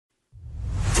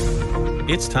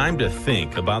It's time to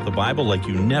think about the Bible like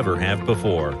you never have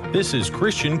before. This is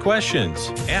Christian Questions.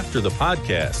 After the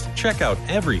podcast, check out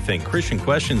everything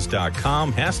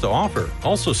ChristianQuestions.com has to offer.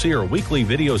 Also see our weekly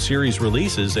video series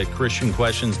releases at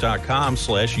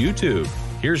ChristianQuestions.com/YouTube.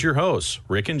 Here's your hosts,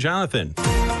 Rick and Jonathan.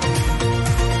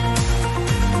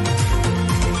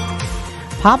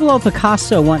 Pablo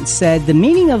Picasso once said, "The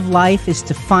meaning of life is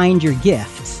to find your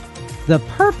gift. The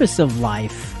purpose of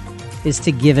life is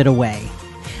to give it away."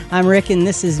 I'm Rick, and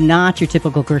this is not your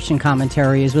typical Christian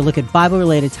commentary as we look at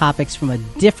Bible-related topics from a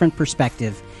different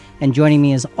perspective. And joining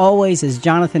me as always is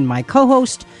Jonathan, my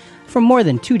co-host, for more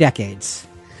than 2 decades.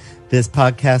 This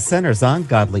podcast centers on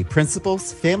godly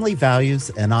principles, family values,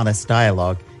 and honest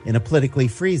dialogue in a politically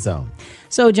free zone.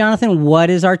 So, Jonathan, what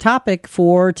is our topic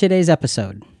for today's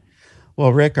episode?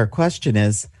 Well, Rick, our question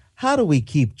is, how do we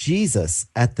keep Jesus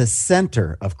at the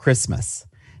center of Christmas?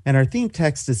 And our theme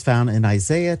text is found in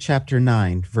Isaiah chapter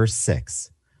 9, verse 6.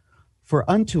 "For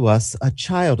unto us a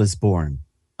child is born,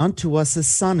 unto us a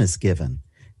son is given,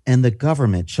 and the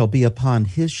government shall be upon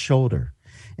his shoulder,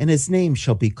 and his name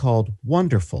shall be called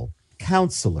Wonderful,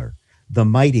 Counselor, the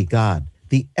Mighty God,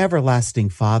 the Everlasting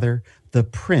Father, the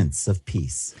Prince of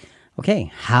Peace."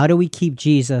 Okay, how do we keep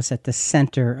Jesus at the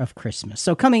center of Christmas?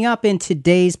 So coming up in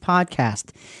today's podcast,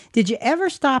 did you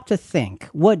ever stop to think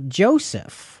what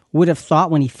Joseph would have thought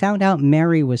when he found out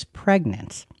Mary was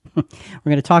pregnant? We're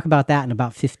going to talk about that in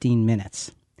about 15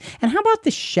 minutes. And how about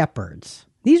the shepherds?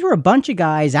 These were a bunch of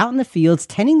guys out in the fields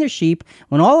tending their sheep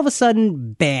when all of a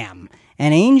sudden, bam,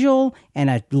 an angel and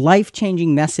a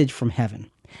life-changing message from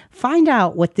heaven. Find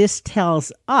out what this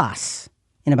tells us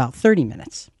in about 30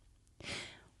 minutes.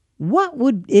 What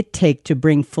would it take to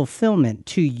bring fulfillment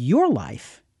to your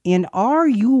life, and are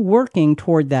you working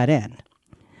toward that end?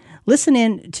 Listen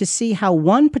in to see how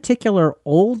one particular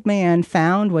old man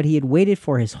found what he had waited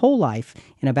for his whole life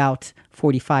in about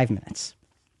 45 minutes.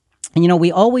 And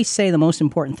we always say the most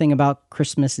important thing about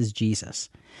Christmas is Jesus.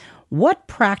 What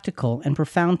practical and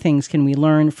profound things can we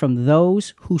learn from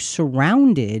those who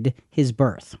surrounded his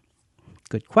birth?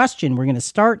 Good question. We're going to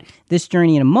start this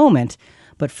journey in a moment,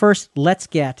 but first, let's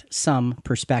get some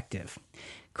perspective.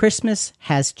 Christmas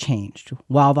has changed.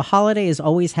 While the holiday has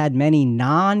always had many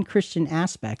non-Christian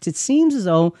aspects, it seems as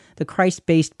though the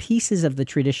Christ-based pieces of the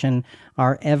tradition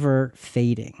are ever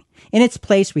fading. In its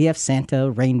place, we have Santa,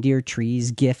 reindeer,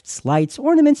 trees, gifts, lights,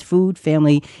 ornaments, food,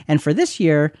 family, and for this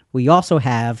year, we also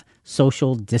have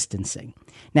social distancing.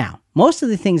 Now, most of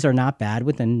the things are not bad,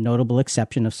 with a notable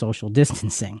exception of social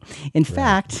distancing. In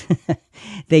fact,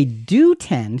 they do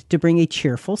tend to bring a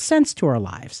cheerful sense to our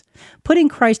lives. Putting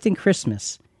Christ in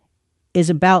Christmas is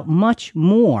about much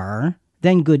more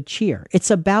than good cheer.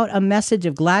 It's about a message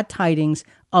of glad tidings,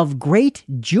 of great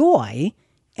joy,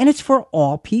 and it's for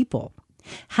all people.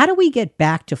 How do we get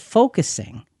back to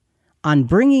focusing on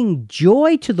bringing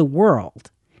joy to the world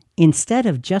instead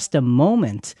of just a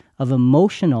moment of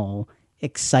emotional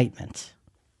excitement?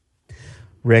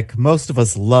 Rick, most of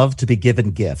us love to be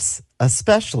given gifts,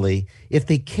 especially if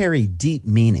they carry deep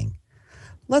meaning.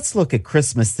 Let's look at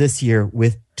Christmas this year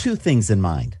with 2 things in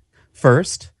mind.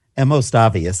 First, and most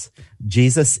obvious,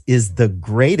 Jesus is the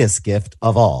greatest gift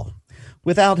of all.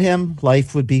 Without him,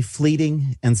 life would be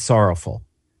fleeting and sorrowful.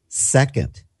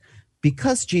 Second,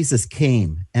 because Jesus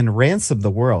came and ransomed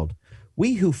the world,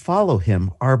 we who follow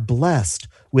him are blessed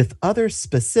with other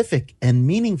specific and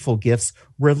meaningful gifts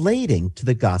relating to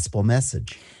the gospel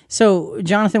message. So,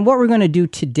 Jonathan, what we're going to do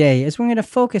today is we're going to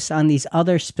focus on these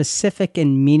other specific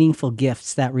and meaningful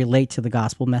gifts that relate to the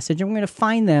gospel message, and we're going to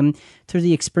find them through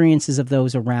the experiences of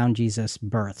those around Jesus'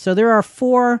 birth. So there are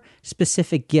 4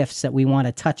 specific gifts that we want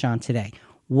to touch on today.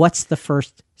 What's the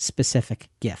first specific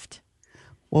gift?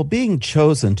 Well, being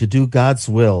chosen to do God's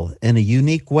will in a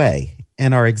unique way,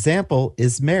 and our example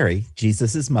is Mary,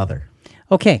 Jesus' mother.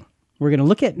 Okay, we're going to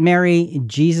look at Mary,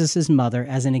 Jesus' mother,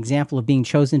 as an example of being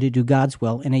chosen to do God's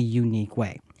will in a unique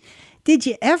way. Did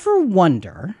you ever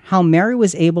wonder how Mary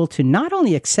was able to not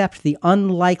only accept the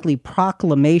unlikely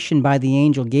proclamation by the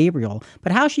angel Gabriel,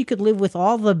 but how she could live with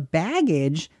all the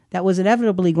baggage that was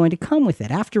inevitably going to come with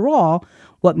it? After all,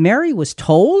 what Mary was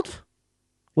told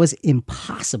was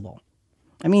impossible.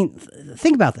 I mean,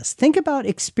 think about this. Think about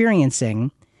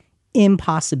experiencing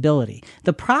impossibility.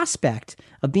 The prospect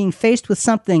of being faced with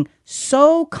something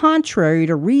so contrary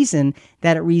to reason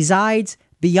that it resides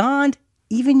beyond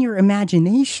even your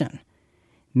imagination.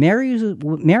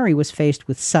 Mary was faced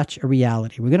with such a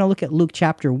reality. We're going to look at Luke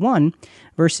chapter 1,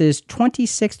 verses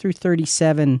 26 through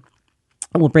 37,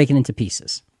 and we'll break it into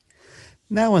pieces.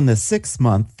 Now in the 6th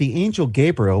month, the angel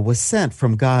Gabriel was sent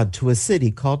from God to a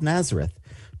city called Nazareth,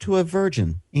 to a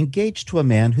virgin engaged to a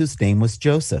man whose name was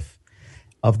Joseph.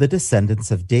 of the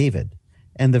descendants of David,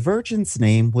 and the virgin's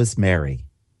name was Mary.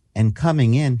 And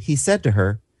coming in, he said to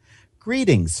her,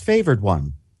 "Greetings, favored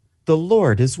one, the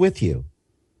Lord is with you."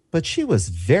 But she was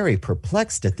very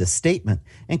perplexed at this statement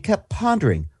and kept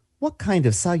pondering what kind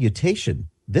of salutation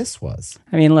this was.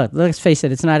 I mean, look, let's face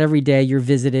it, it's not every day you're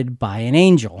visited by an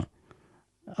angel.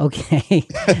 Okay.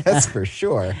 That's for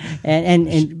sure.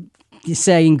 And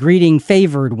saying greeting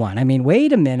favored one. I mean,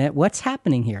 wait a minute, what's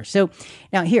happening here? So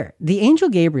now here, the angel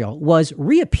Gabriel was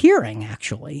reappearing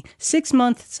actually 6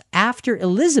 months after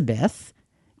Elizabeth,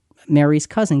 Mary's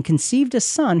cousin, conceived a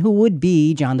son who would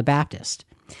be John the Baptist.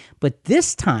 But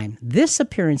this time, this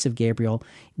appearance of Gabriel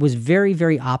was very,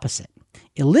 very opposite.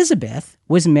 Elizabeth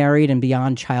was married and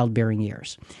beyond childbearing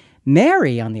years.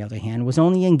 Mary, on the other hand, was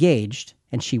only engaged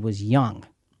and she was young.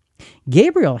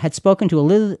 Gabriel had spoken to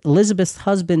Elizabeth's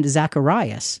husband,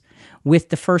 Zacharias, with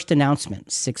the first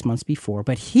announcement 6 months before.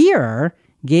 But here,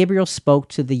 Gabriel spoke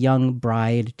to the young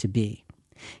bride-to-be.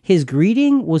 His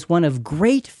greeting was one of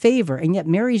great favor, and yet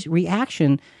Mary's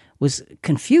reaction was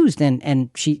confused, and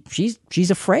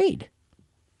she's afraid.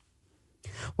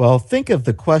 Well, think of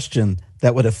the question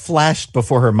that would have flashed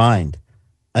before her mind.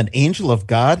 An angel of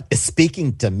God is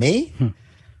speaking to me?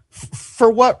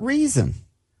 For what reason?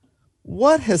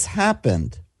 What has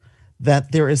happened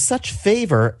that there is such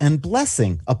favor and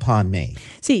blessing upon me?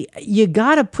 See, you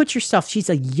got to put yourself, she's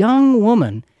a young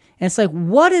woman, and it's like,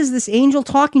 what is this angel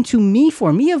talking to me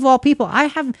for? Me of all people,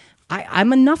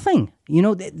 I'm a nothing. You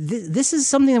know, this is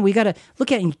something that we got to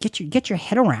look at and get your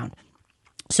head around.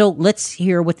 So let's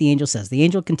hear what the angel says. The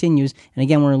angel continues, and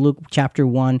again, we're in Luke chapter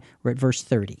 1, we're at verse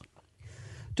 30.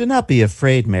 "Do not be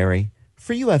afraid, Mary,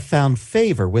 for you have found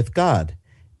favor with God.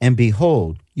 And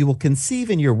behold, you will conceive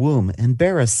in your womb and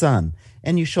bear a son,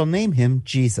 and you shall name him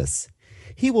Jesus.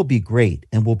 He will be great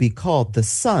and will be called the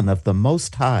Son of the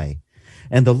Most High.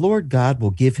 And the Lord God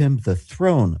will give him the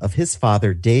throne of his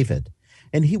father David,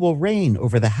 and he will reign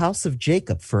over the house of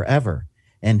Jacob forever,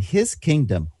 and his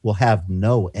kingdom will have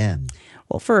no end."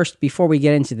 Well, first, before we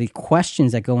get into the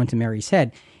questions that go into Mary's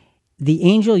head, the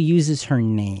angel uses her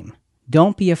name.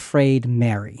 Don't be afraid,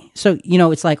 Mary. So,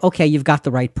 it's like, okay, you've got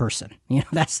the right person.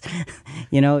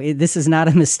 This is not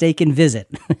a mistaken visit.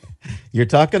 You're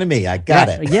talking to me. I got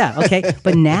it. Yeah, okay.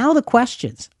 But now the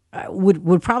questions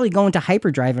would probably go into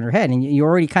hyperdrive in her head, and you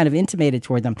already kind of intimated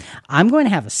toward them. I'm going to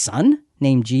have a son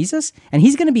named Jesus, and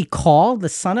he's going to be called the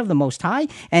Son of the Most High,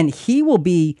 and he will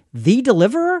be the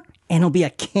deliverer, and he'll be a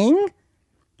king.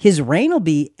 His reign will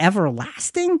be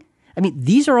everlasting. I mean,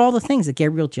 these are all the things that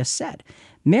Gabriel just said.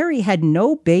 Mary had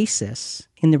no basis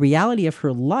in the reality of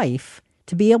her life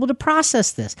to be able to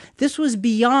process this. This was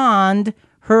beyond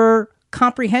her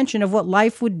comprehension of what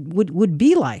life would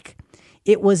be like.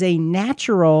 It was a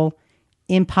natural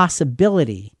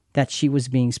impossibility that she was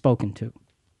being spoken to.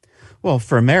 Well,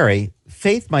 for Mary,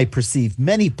 faith might perceive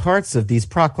many parts of these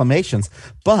proclamations,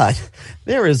 but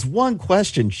there is one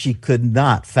question she could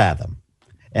not fathom.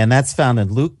 And that's found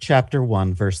in Luke chapter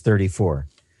 1, verse 34.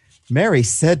 Mary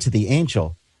said to the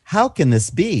angel, "How can this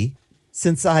be,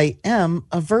 since I am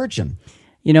a virgin?"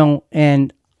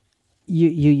 And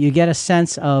you get a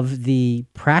sense of the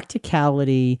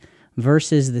practicality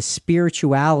versus the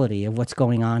spirituality of what's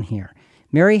going on here.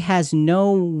 Mary has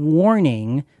no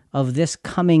warning of this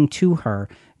coming to her,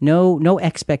 no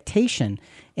expectation.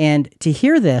 And to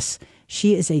hear this,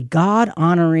 she is a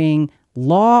God-honoring,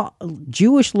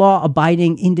 Jewish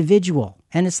law-abiding individual.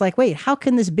 And it's like, wait, how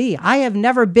can this be? I have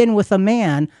never been with a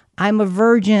man. I'm a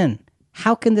virgin.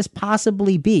 How can this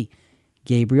possibly be?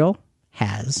 Gabriel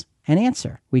has an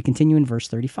answer. We continue in verse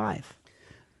 35.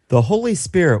 "The Holy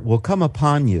Spirit will come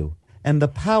upon you, and the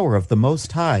power of the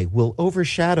Most High will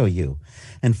overshadow you.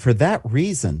 And for that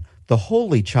reason, the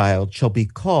Holy Child shall be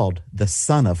called the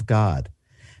Son of God.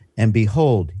 And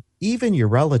behold, even your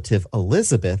relative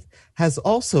Elizabeth has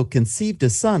also conceived a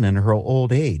son in her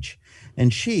old age.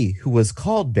 And she, who was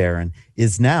called barren,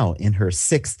 is now in her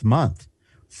 6th month.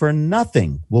 For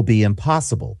nothing will be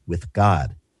impossible with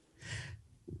God."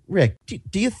 Rick,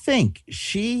 do you think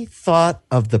she thought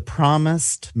of the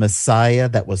promised Messiah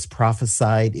that was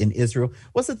prophesied in Israel?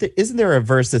 Isn't there a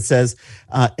verse that says,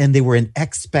 and they were in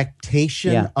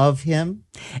expectation of him?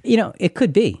 It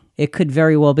could be. It could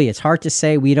very well be. It's hard to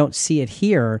say. We don't see it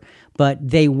here, but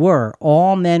they were.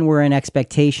 All men were in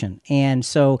expectation. And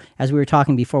so, as we were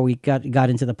talking before we got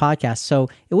into the podcast, so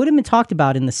it would have been talked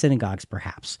about in the synagogues,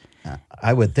 perhaps.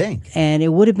 I would think. And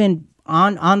it would have been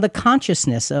on the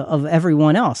consciousness of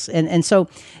everyone else. And so,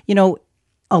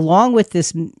 along with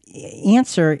this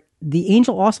answer, the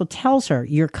angel also tells her,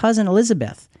 your cousin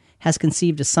Elizabeth has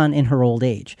conceived a son in her old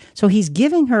age. So he's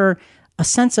giving her a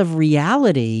sense of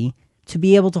reality to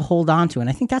be able to hold on to. And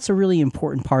I think that's a really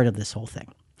important part of this whole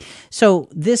thing. So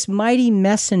this mighty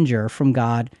messenger from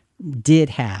God did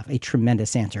have a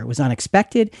tremendous answer. It was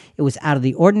unexpected, it was out of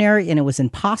the ordinary, and it was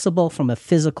impossible from a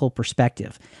physical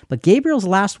perspective. But Gabriel's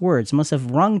last words must have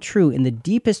rung true in the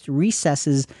deepest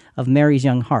recesses of Mary's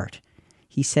young heart.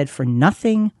 He said, "For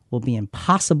nothing will be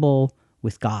impossible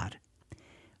with God."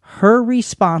 Her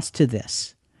response to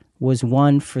this was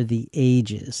one for the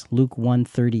ages. Luke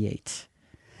 1:38.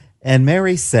 And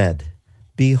Mary said,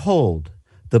 "Behold,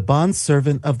 the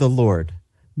bondservant of the Lord,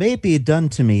 may it be done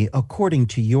to me according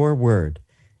to your word."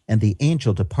 And the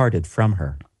angel departed from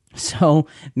her. So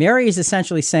Mary is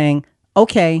essentially saying,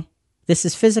 okay, this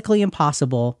is physically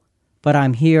impossible, but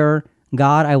I'm here.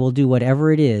 God, I will do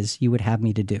whatever it is you would have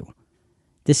me to do.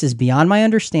 This is beyond my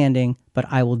understanding, but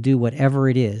I will do whatever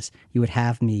it is you would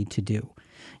have me to do.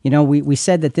 You know, we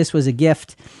said that this was a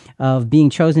gift of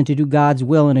being chosen to do God's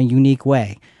will in a unique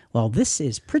way. Well, this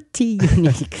is pretty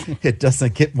unique. It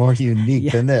doesn't get more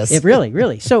unique than this. It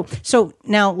really. So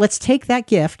now let's take that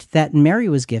gift that Mary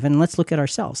was given and let's look at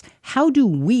ourselves. How do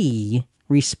we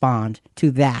respond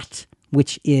to that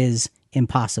which is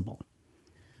impossible?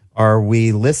 Are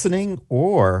we listening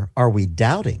or are we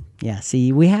doubting? Yeah,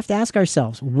 see, we have to ask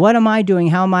ourselves, what am I doing?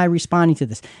 How am I responding to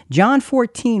this? John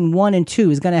 14:1 and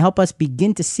 2 is going to help us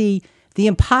begin to see the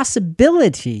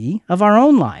impossibility of our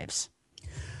own lives.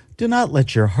 Do not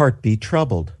let your heart be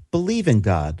troubled. Believe in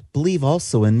God. Believe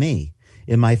also in me.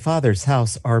 In my Father's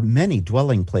house are many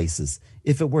dwelling places.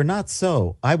 If it were not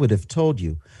so, I would have told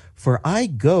you. For I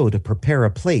go to prepare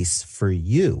a place for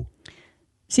you.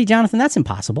 See, Jonathan, that's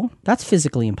impossible. That's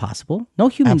physically impossible.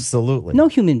 Absolutely. No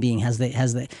human being has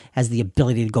the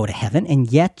ability to go to heaven,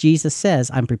 and yet Jesus says,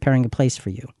 "I'm preparing a place for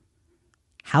you."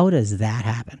 How does that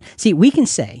happen? See, we can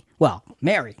say, well,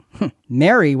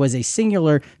 Mary was a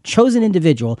singular chosen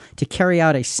individual to carry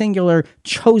out a singular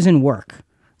chosen work.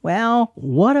 Well,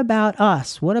 what about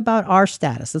us? What about our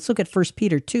status? Let's look at 1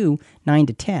 Peter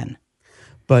 2:9-10.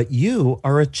 But you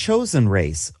are a chosen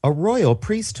race, a royal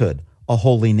priesthood, a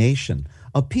holy nation,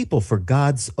 a people for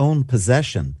God's own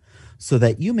possession, so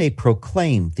that you may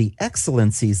proclaim the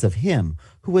excellencies of him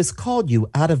who has called you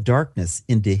out of darkness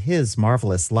into his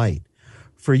marvelous light.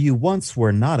 For you once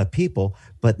were not a people,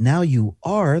 but now you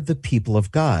are the people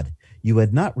of God. You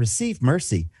had not received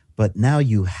mercy, but now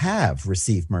you have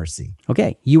received mercy.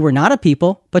 Okay, you were not a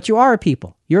people, but you are a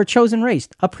people. You're a chosen race,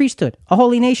 a priesthood, a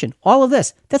holy nation. All of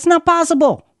this, that's not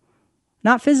possible.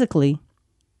 Not physically,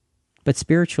 but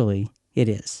spiritually, it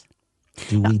is.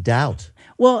 Do we doubt?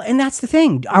 Well, and that's the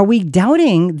thing. Are we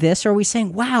doubting this, or are we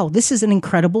saying, wow, this is an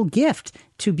incredible gift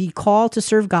to be called to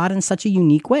serve God in such a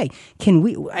unique way? Can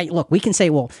we, look, we can say,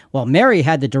 well, Mary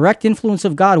had the direct influence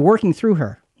of God working through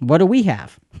her. What do we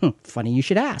have? Funny you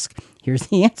should ask. Here's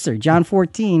the answer. John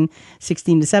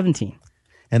 14:16-17.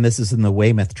 And this is in the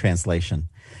Weymouth translation.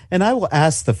 And I will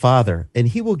ask the Father, and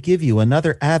he will give you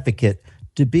another advocate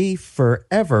to be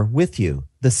forever with you,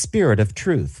 the Spirit of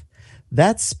truth.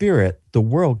 That Spirit the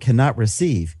world cannot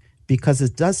receive because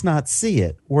it does not see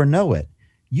it or know it.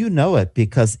 You know it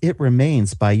because it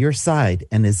remains by your side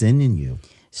and is in you.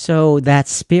 So that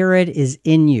Spirit is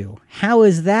in you. How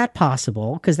is that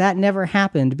possible? Because that never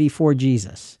happened before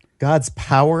Jesus. God's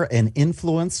power and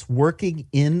influence working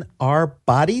in our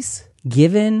bodies?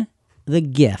 Given the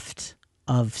gift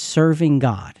of serving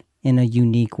God in a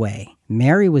unique way.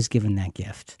 Mary was given that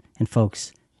gift. And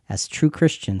folks, as true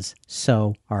Christians,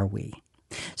 so are we.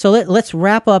 So let's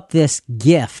wrap up this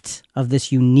gift of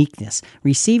this uniqueness,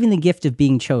 receiving the gift of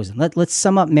being chosen. Let's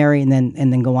sum up Mary and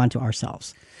then go on to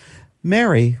ourselves.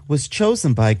 Mary was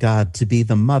chosen by God to be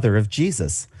the mother of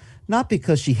Jesus, not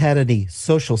because she had any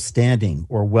social standing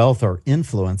or wealth or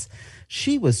influence.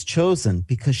 She was chosen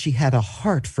because she had a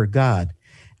heart for God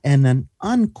and an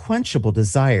unquenchable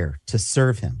desire to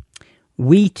serve him.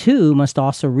 We too must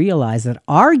also realize that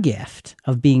our gift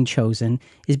of being chosen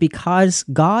is because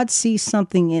God sees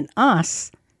something in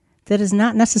us that is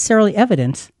not necessarily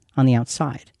evident on the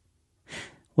outside.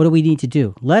 What do we need to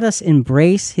do? Let us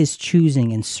embrace his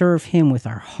choosing and serve him with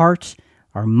our heart,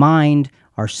 our mind,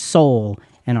 our soul,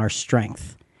 and our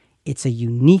strength. It's a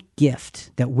unique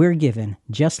gift that we're given,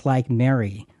 just like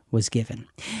Mary was given.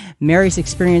 Mary's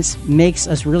experience makes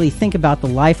us really think about the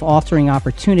life-altering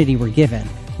opportunity we're given.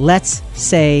 Let's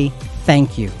say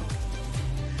thank you.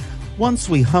 Once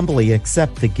we humbly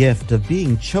accept the gift of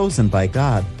being chosen by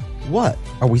God, what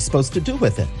are we supposed to do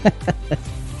with it?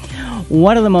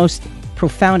 One of the most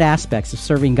profound aspects of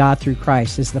serving God through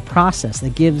Christ is the process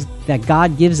that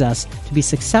God gives us to be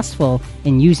successful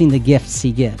in using the gifts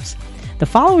he gives. The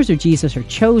followers of Jesus are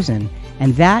chosen,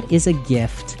 and that is a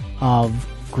gift of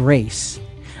grace.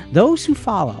 Those who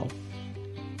follow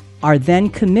are then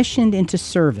commissioned into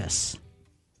service,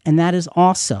 and that is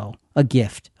also a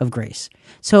gift of grace.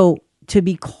 So to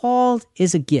be called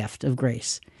is a gift of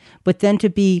grace, but then to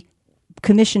be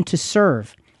commissioned to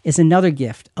serve is another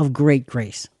gift of great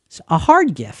grace. So a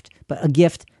hard gift, but a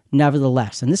gift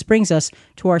nevertheless. And this brings us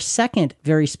to our second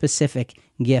very specific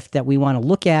gift that we want to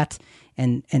look at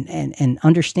and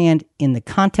understand in the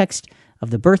context of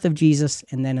the birth of Jesus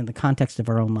and then in the context of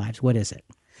our own lives. What is it?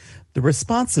 The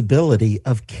responsibility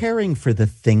of caring for the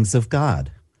things of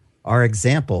God. Our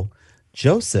example,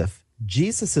 Joseph,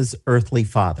 Jesus' earthly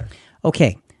father.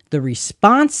 Okay, the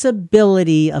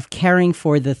responsibility of caring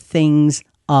for the things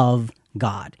of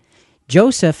God.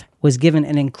 Joseph was given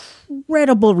an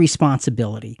incredible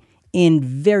responsibility in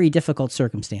very difficult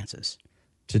circumstances.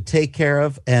 To take care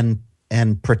of and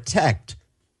protect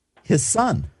his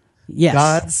son. Yes.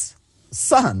 God's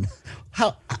son.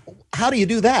 How do you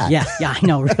do that? Yeah, I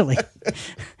know, really. A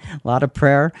lot of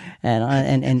prayer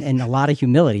and a lot of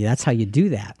humility. That's how you do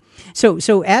that.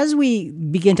 So as we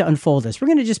begin to unfold this, we're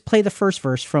going to just play the first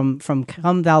verse from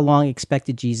Come Thou Long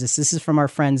Expected Jesus. This is from our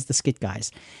friends, the Skit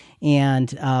Guys.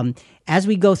 And as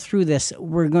we go through this,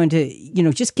 we're going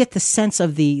to, just get the sense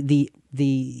of the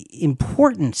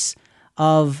importance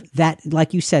of that,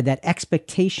 like you said, that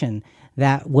expectation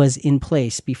that was in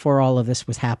place before all of this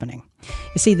was happening.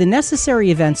 You see, the necessary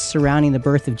events surrounding the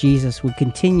birth of Jesus would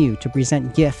continue to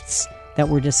present gifts that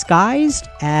were disguised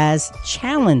as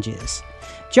challenges.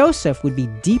 Joseph would be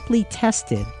deeply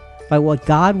tested by what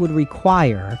God would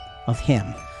require of him.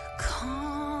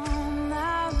 Come,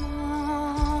 thou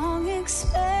long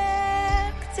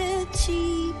expected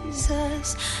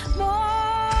Jesus,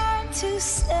 born to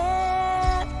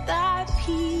set thy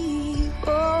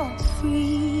people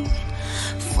free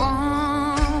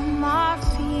from our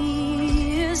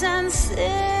fears and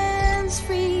sins.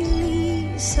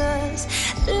 Release us,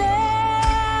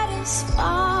 let us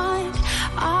find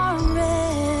our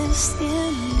rest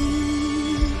in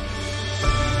thee.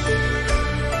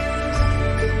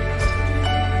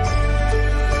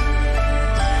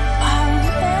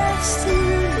 Our rest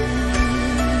in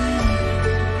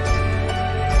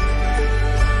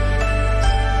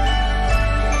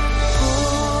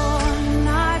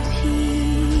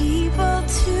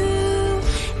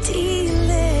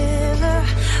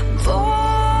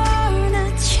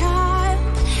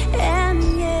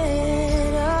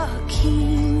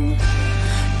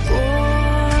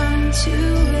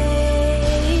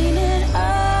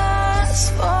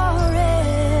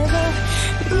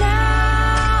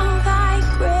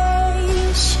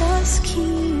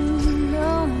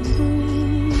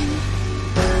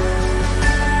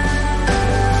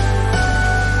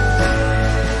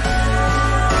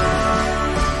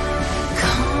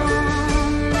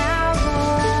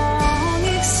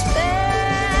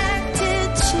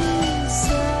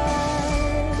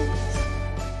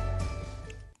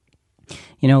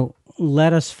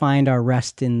Let us find our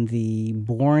rest in thee,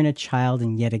 born a child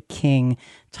and yet a king,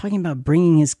 talking about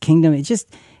bringing his kingdom.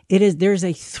 There's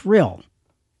a thrill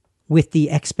with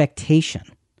the expectation.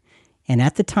 And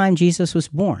at the time Jesus was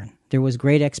born, there was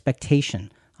great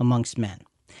expectation amongst men.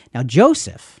 Now,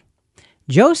 Joseph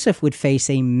would face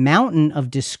a mountain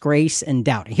of disgrace and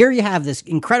doubt. Here you have this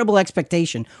incredible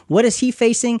expectation. What is he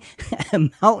facing? A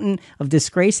mountain of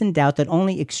disgrace and doubt that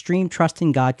only extreme trust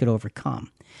in God could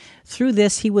overcome. Through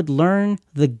this, he would learn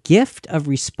the gift of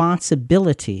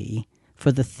responsibility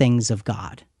for the things of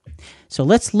God. So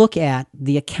let's look at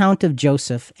the account of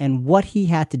Joseph and what he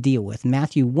had to deal with.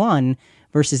 Matthew 1,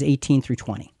 verses 18 through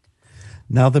 20.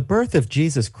 Now the birth of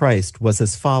Jesus Christ was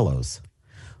as follows.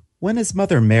 When his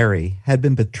mother Mary had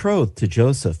been betrothed to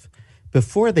Joseph,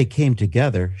 before they came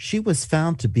together, she was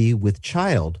found to be with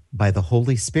child by the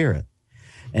Holy Spirit.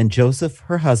 And Joseph,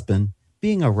 her husband,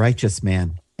 being a righteous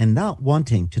man, and not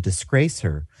wanting to disgrace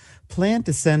her, planned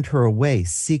to send her away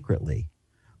secretly.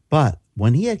 But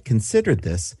when he had considered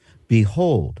this,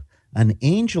 behold, an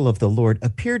angel of the Lord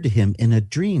appeared to him in a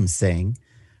dream, saying,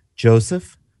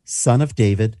 Joseph, son of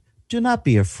David, do not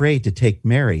be afraid to take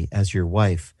Mary as your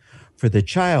wife, for the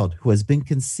child who has been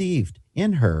conceived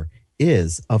in her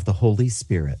is of the Holy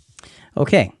Spirit.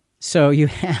 Okay. So you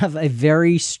have a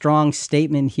very strong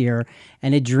statement here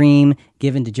and a dream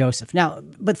given to Joseph. Now,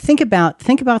 but think about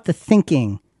the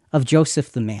thinking of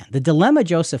Joseph the man. The dilemma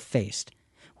Joseph faced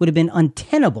would have been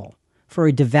untenable for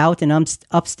a devout and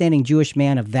upstanding Jewish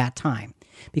man of that time,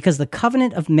 because the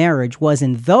covenant of marriage was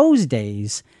in those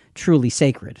days truly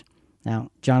sacred.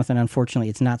 Now, Jonathan, unfortunately,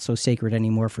 it's not so sacred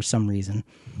anymore for some reason.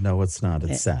 No, it's not.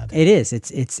 It's sad. It is.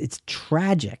 It's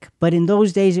tragic. But in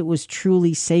those days, it was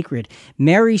truly sacred.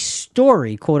 Mary's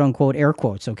story, quote unquote, air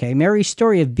quotes, okay? Mary's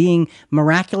story of being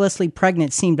miraculously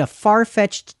pregnant seemed a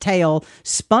far-fetched tale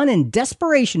spun in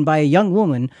desperation by a young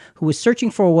woman who was searching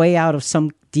for a way out of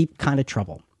some deep kind of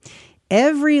trouble.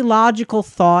 Every logical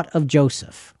thought of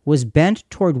Joseph was bent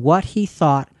toward what he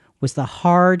thought was the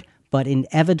hard but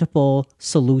inevitable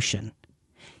solution.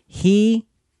 He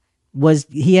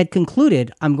had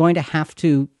concluded, I'm going to have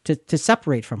to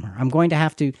separate from her. I'm going to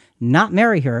have to not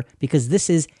marry her because this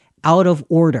is out of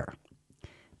order.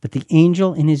 But the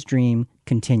angel in his dream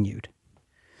continued.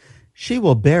 She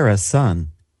will bear a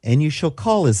son, and you shall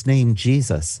call his name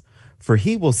Jesus, for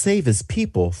he will save his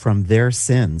people from their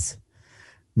sins.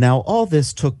 Now all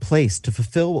this took place to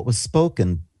fulfill what was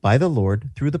spoken by the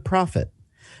Lord through the prophet.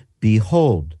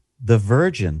 Behold, the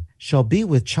virgin shall be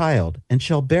with child and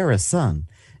shall bear a son,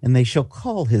 and they shall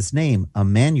call his name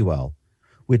Emmanuel,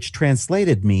 which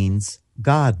translated means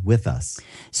God with us.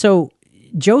 So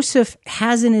Joseph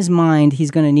has in his mind he's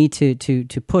going to need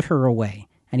to put her away,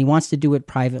 and he wants to do it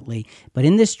privately. But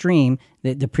in this dream,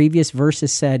 the previous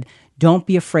verses said, don't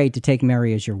be afraid to take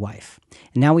Mary as your wife.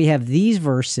 And now we have these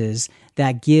verses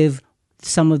that give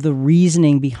some of the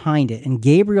reasoning behind it. And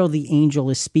Gabriel the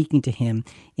angel is speaking to him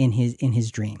in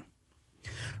his dream.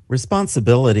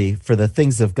 Responsibility for the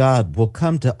things of God will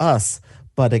come to us,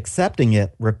 but accepting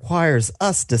it requires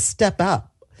us to step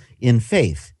up in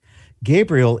faith.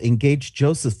 Gabriel engaged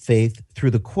Joseph's faith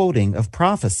through the quoting of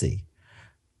prophecy.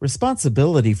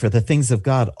 Responsibility for the things of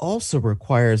God also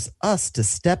requires us to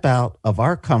step out of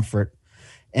our comfort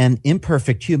and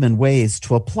imperfect human ways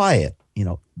to apply it.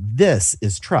 This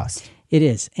is trust. It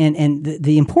is. And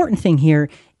the important thing here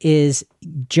is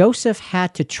Joseph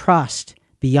had to trust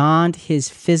beyond his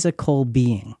physical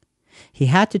being. He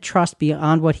had to trust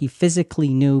beyond what he physically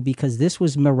knew because this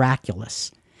was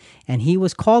miraculous. And he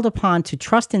was called upon to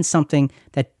trust in something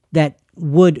that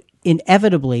would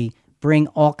inevitably bring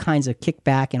all kinds of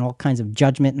kickback and all kinds of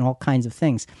judgment and all kinds of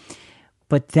things.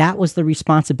 But that was the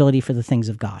responsibility for the things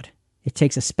of God. It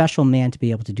takes a special man to be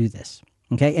able to do this.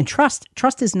 Okay? And trust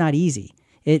is not easy.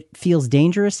 It feels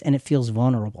dangerous and it feels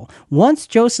vulnerable. Once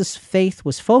Joseph's faith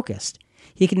was focused,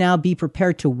 he can now be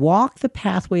prepared to walk the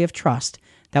pathway of trust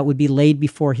that would be laid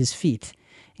before his feet.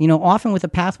 Often with a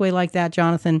pathway like that,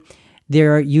 Jonathan,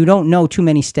 you don't know too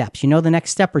many steps. You know the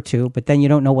next step or two, but then you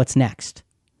don't know what's next.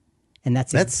 And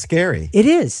that's scary. It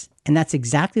is. And that's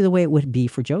exactly the way it would be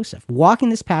for Joseph. Walking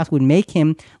this path would make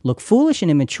him look foolish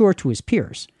and immature to his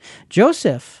peers.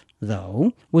 Joseph,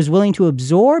 though, was willing to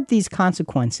absorb these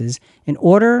consequences in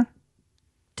order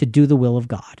to do the will of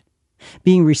God.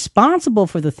 Being responsible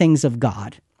for the things of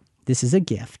God, this is a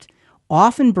gift,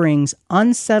 often brings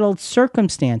unsettled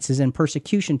circumstances and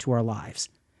persecution to our lives.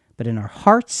 But in our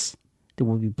hearts, there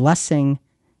will be blessing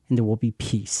and there will be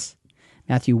peace.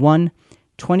 Matthew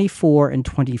 1:24 and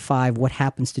 25, what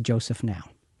happens to Joseph now?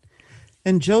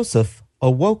 And Joseph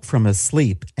awoke from his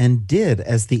sleep and did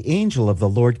as the angel of the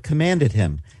Lord commanded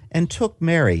him, and took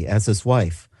Mary as his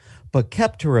wife, but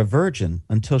kept her a virgin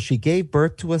until she gave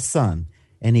birth to a son,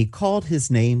 and he called his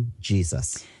name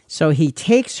Jesus. So he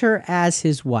takes her as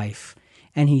his wife,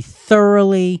 and he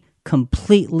thoroughly,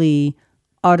 completely,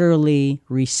 utterly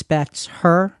respects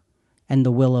her and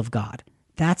the will of God.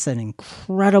 That's an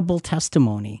incredible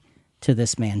testimony to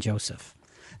this man, Joseph.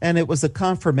 And it was a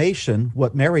confirmation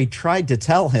what Mary tried to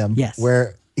tell him, Yes.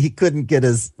 where he couldn't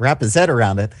wrap his head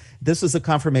around it. This was a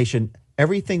confirmation.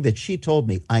 Everything that she told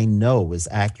me, I know was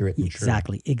accurate and true.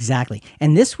 Exactly.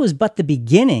 And this was but the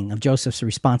beginning of Joseph's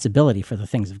responsibility for the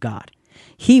things of God.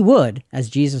 He would,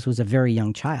 as Jesus was a very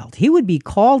young child, he would be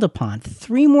called upon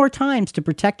 3 more times to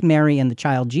protect Mary and the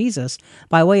child Jesus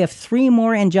by way of 3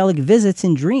 more angelic visits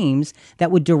and dreams that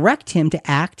would direct him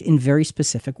to act in very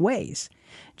specific ways.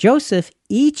 Joseph,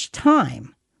 each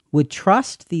time, would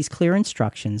trust these clear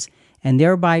instructions and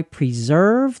thereby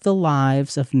preserve the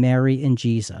lives of Mary and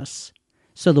Jesus,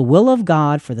 so the will of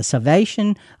God for the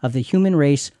salvation of the human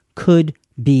race could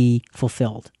be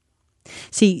fulfilled.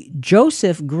 See,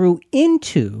 Joseph grew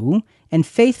into and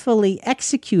faithfully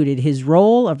executed his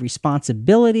role of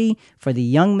responsibility for the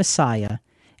young Messiah,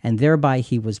 and thereby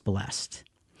he was blessed.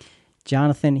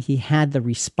 Jonathan, he had the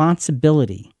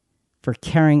responsibility for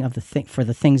caring for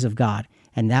the things of God,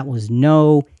 and that was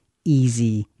no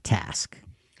easy task.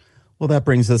 Well, that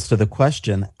brings us to the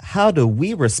question, how do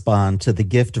we respond to the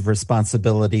gift of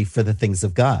responsibility for the things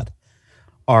of God?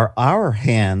 Are our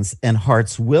hands and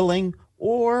hearts willing,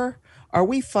 or are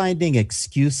we finding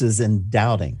excuses and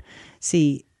doubting?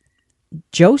 See,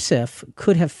 Joseph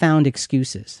could have found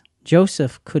excuses,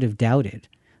 Joseph could have doubted,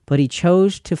 but he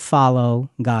chose to follow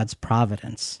God's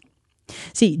providence.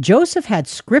 See, Joseph had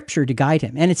scripture to guide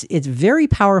him, and it's very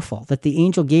powerful that the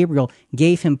angel Gabriel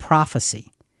gave him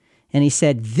prophecy. And he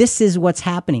said, this is what's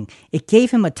happening. It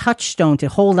gave him a touchstone to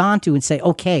hold on to and say,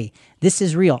 okay, this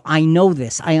is real. I know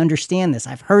this. I understand this.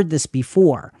 I've heard this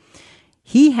before.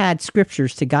 He had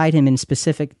scriptures to guide him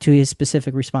to his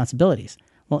specific responsibilities.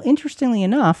 Well, interestingly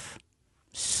enough,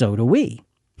 so do we.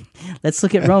 Let's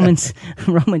look at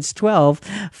Romans 12,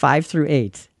 5 through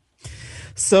 8.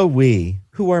 So we,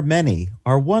 who are many,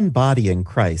 are one body in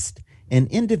Christ, and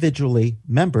individually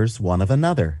members one of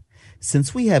another.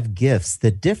 Since we have gifts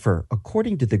that differ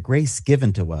according to the grace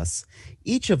given to us,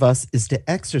 each of us is to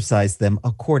exercise them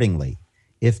accordingly.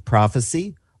 If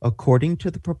prophecy, according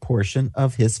to the proportion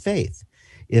of his faith.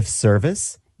 If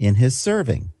service, in his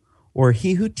serving. Or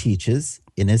he who teaches,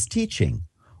 in his teaching.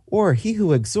 Or he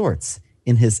who exhorts,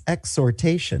 in his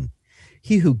exhortation.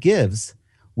 He who gives,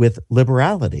 with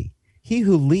liberality. He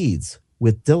who leads,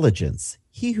 with diligence.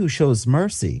 He who shows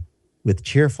mercy, with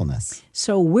cheerfulness.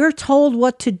 So we're told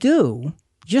what to do,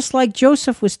 just like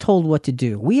Joseph was told what to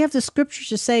do. We have the scriptures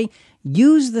to say,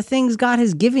 use the things God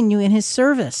has given you in his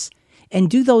service and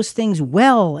do those things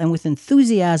well and with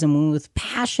enthusiasm and with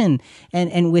passion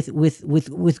and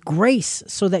with grace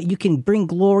so that you can bring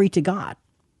glory to God.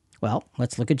 Well,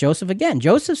 let's look at Joseph again.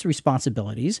 Joseph's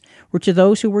responsibilities were to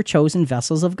those who were chosen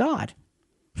vessels of God.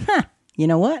 You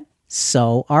know what?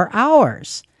 So are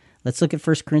ours. Let's look at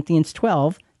 1 Corinthians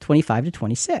 12, 25 to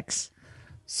 26.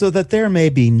 So that there may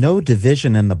be no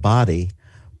division in the body,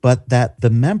 but that the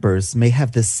members may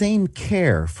have the same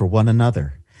care for one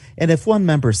another. And if one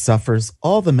member suffers,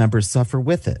 all the members suffer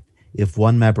with it. If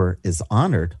one member is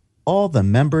honored, all the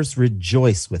members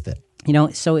rejoice with it. You know,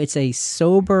 so it's a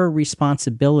sober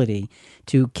responsibility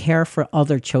to care for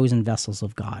other chosen vessels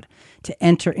of God, to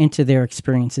enter into their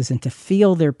experiences and to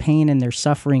feel their pain and their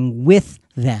suffering with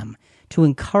them, to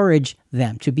encourage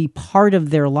them, to be part of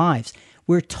their lives.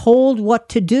 We're told what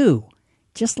to do,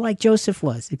 just like Joseph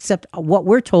was, except what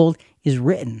we're told is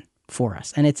written for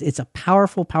us. And it's a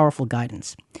powerful, powerful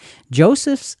guidance.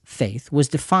 Joseph's faith was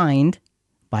defined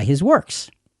by his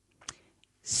works.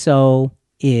 So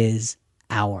is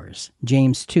ours.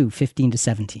 James 2, 15 to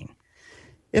 17.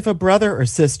 If a brother or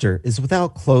sister is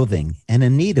without clothing and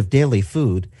in need of daily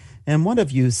food, and one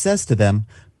of you says to them,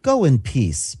 go in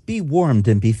peace, be warmed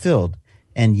and be filled,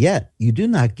 and yet you do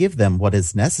not give them what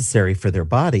is necessary for their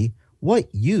body,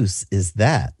 what use is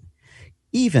that?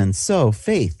 Even so,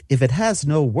 faith, if it has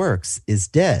no works, is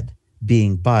dead,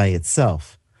 being by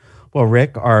itself. Well,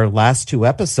 Rick, our last two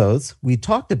episodes, we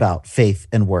talked about faith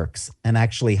and works and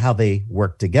actually how they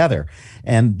work together.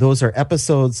 And those are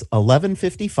episodes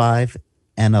 1155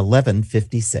 and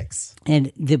 1156.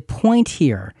 And the point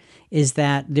here is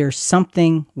that there's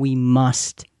something we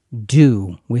must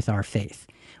do with our faith.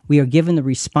 We are given the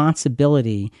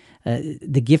responsibility,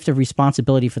 the gift of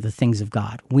responsibility for the things of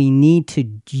God. We need to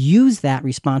use that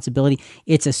responsibility.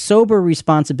 It's a sober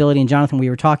responsibility. And Jonathan, we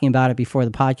were talking about it before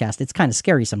the podcast. It's kind of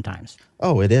scary sometimes.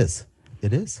 Oh, it is.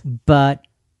 It is. But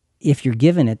if you're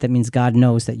given it, that means God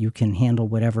knows that you can handle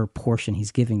whatever portion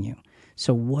he's giving you.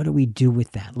 So what do we do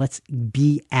with that? Let's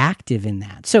be active in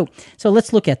that. So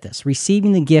let's look at this.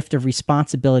 Receiving the gift of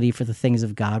responsibility for the things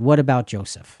of God. What about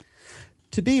Joseph?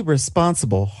 To be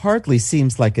responsible hardly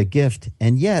seems like a gift,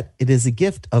 and yet it is a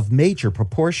gift of major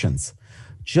proportions.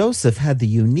 Joseph had the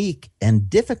unique and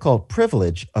difficult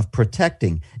privilege of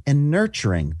protecting and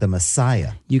nurturing the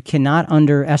Messiah. You cannot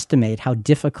underestimate how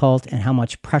difficult and how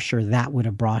much pressure that would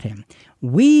have brought him.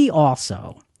 We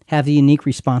also have the unique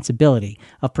responsibility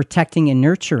of protecting and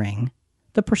nurturing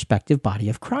the prospective body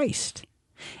of Christ.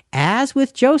 As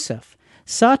with Joseph,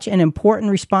 such an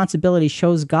important responsibility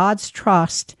shows God's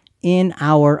trust in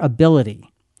our ability.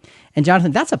 And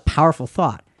Jonathan, that's a powerful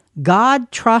thought.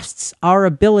 God trusts our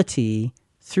ability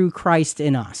through Christ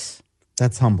in us.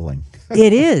 That's humbling.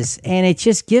 It is. And it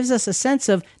just gives us a sense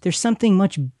of there's something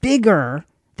much bigger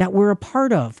that we're a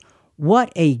part of.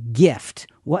 What a gift.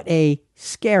 What a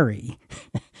scary,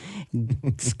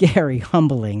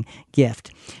 humbling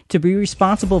gift. To be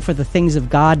responsible for the things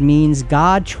of God means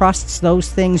God trusts those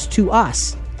things to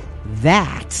us.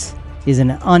 That is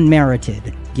an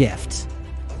unmerited gift.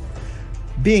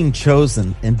 Being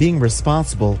chosen and being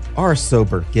responsible are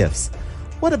sober gifts.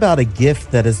 What about a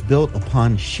gift that is built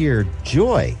upon sheer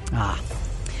joy?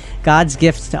 God's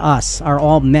gifts to us are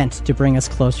all meant to bring us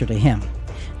closer to him.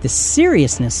 The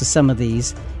seriousness of some of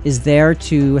these is there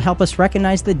to help us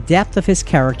recognize the depth of his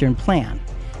character and plan.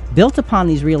 Built upon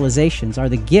these realizations are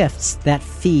the gifts that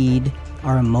feed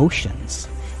our emotions.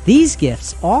 These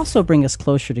gifts also bring us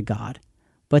closer to God,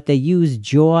 but they used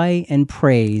joy and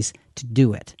praise to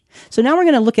do it. So now we're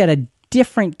going to look at a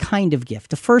different kind of gift.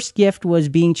 The first gift was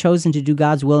being chosen to do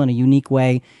God's will in a unique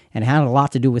way, and it had a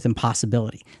lot to do with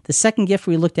impossibility. The second gift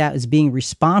we looked at is being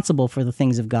responsible for the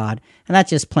things of God, and that's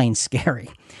just plain scary.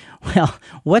 Well,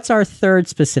 what's our third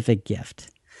specific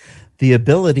gift? The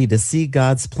ability to see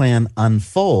God's plan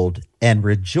unfold and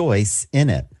rejoice in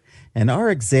it. And our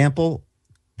example,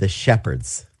 the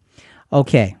shepherds.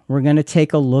 Okay, we're going to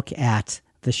take a look at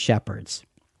the shepherds.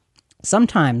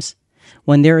 Sometimes,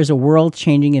 when there is a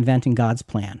world-changing event in God's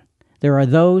plan, there are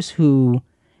those who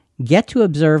get to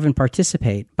observe and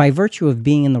participate by virtue of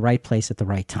being in the right place at the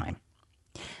right time.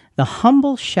 The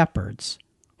humble shepherds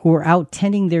who were out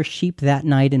tending their sheep that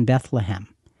night in Bethlehem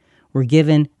were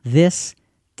given this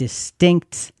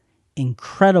distinct,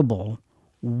 incredible,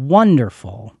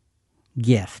 wonderful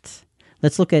gift.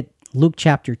 Let's look at Luke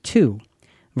chapter 2,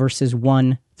 verses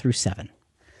 1 through 7.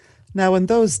 Now in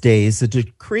those days a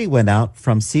decree went out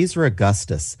from Caesar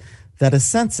Augustus that a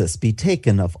census be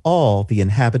taken of all the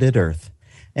inhabited earth,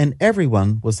 and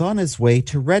everyone was on his way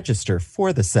to register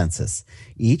for the census,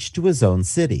 each to his own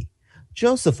city.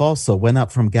 Joseph also went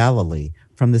up from Galilee,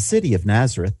 from the city of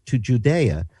Nazareth to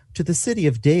Judea, to the city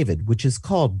of David, which is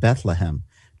called Bethlehem,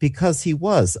 because he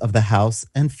was of the house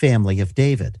and family of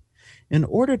David, in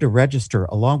order to register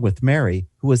along with Mary,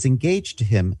 who was engaged to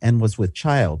him and was with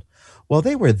child. While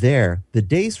they were there, the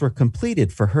days were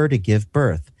completed for her to give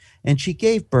birth, and she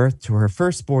gave birth to her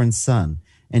firstborn son,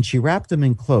 and she wrapped him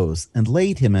in clothes and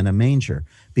laid him in a manger,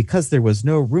 because there was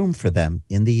no room for them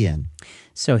in the inn.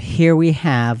 So here we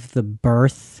have the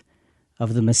birth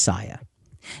of the Messiah.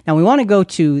 Now we want to go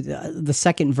to the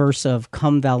second verse of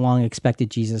Come Thou Long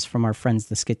Expected Jesus from our friends,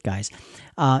 the Skit Guys.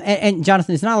 And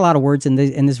Jonathan, there's not a lot of words in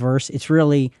this verse. It's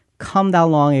really, Come Thou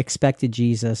Long Expected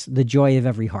Jesus, the joy of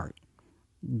every heart.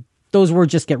 Those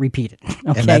words just get repeated.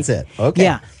 Okay? And that's it. Okay.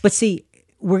 Yeah. But see,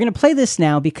 we're going to play this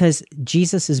now because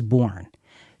Jesus is born.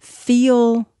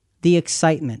 Feel the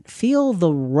excitement. Feel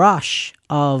the rush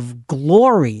of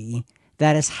glory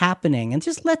that is happening. And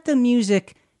just let the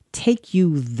music take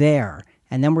you there.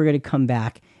 And then we're going to come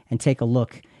back and take a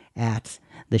look at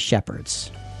the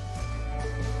shepherds.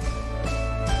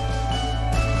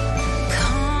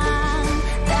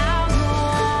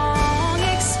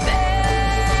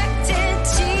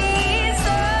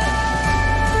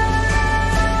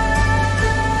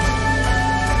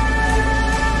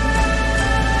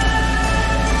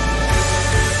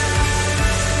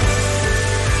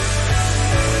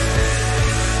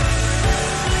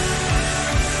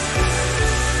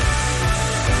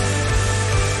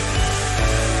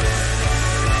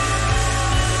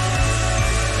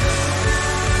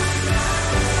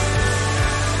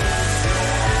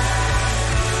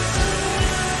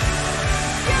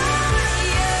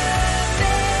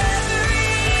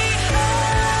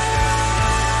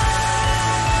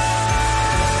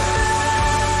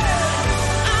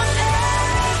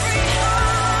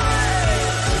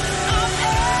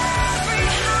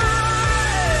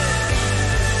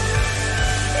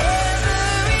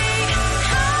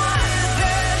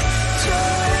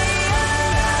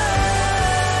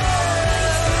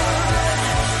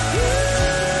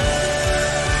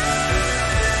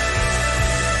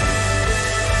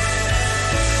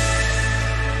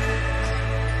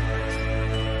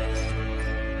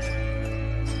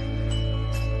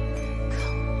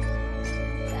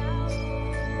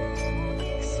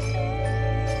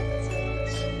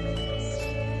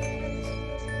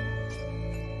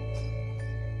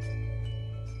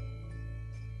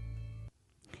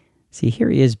 See, here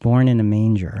he is born in a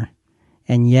manger,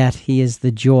 and yet he is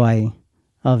the joy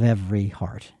of every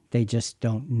heart. They just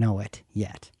don't know it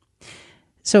yet.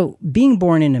 So, being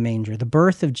born in a manger, the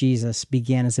birth of Jesus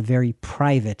began as a very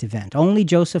private event. Only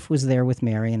Joseph was there with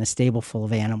Mary in a stable full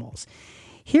of animals.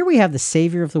 Here we have the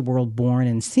Savior of the world born,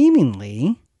 and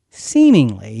seemingly,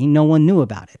 no one knew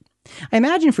about it. I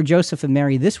imagine for Joseph and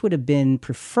Mary, this would have been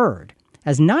preferred,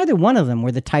 as neither one of them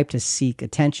were the type to seek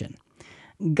attention.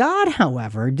 God,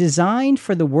 however, designed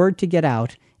for the word to get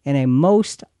out in a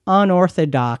most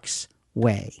unorthodox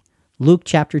way. Luke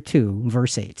chapter 2,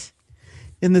 verse 8.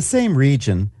 In the same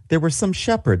region, there were some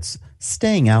shepherds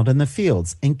staying out in the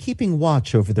fields and keeping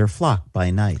watch over their flock by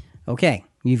night. Okay,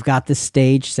 you've got the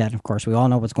stage set. Of course, we all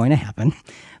know what's going to happen.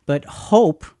 But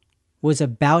hope was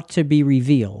about to be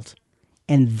revealed,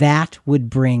 and that would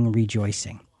bring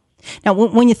rejoicing. Now,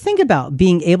 when you think about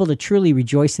being able to truly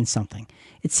rejoice in something,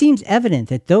 it seems evident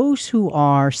that those who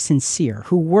are sincere,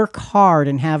 who work hard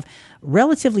and have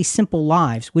relatively simple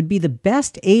lives, would be the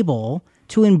best able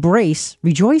to embrace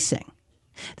rejoicing.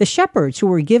 The shepherds who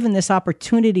were given this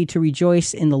opportunity to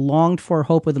rejoice in the longed-for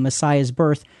hope of the Messiah's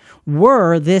birth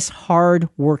were this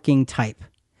hard-working type.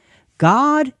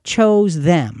 God chose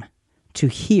them to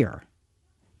hear,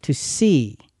 to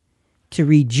see, to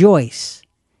rejoice,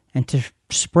 and to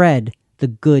spread the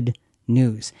good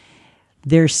news.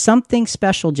 There's something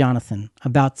special, Jonathan,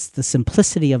 about the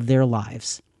simplicity of their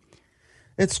lives.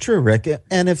 It's true, Rick.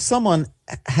 And if someone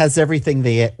has everything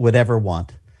they would ever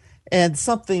want, and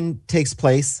something takes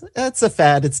place, it's a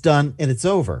fad, it's done, and it's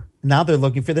over. Now they're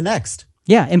looking for the next.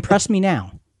 Yeah, impress me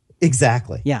now.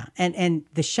 Exactly. Yeah, and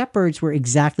the shepherds were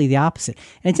exactly the opposite.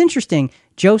 And it's interesting,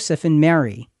 Joseph and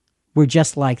Mary were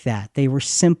just like that. They were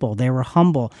simple, they were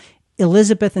humble.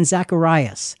 Elizabeth and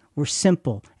Zacharias were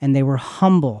simple and they were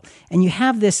humble. And you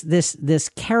have this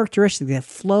characteristic that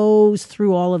flows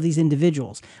through all of these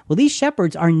individuals. Well, these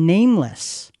shepherds are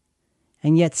nameless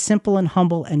and yet simple and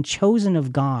humble and chosen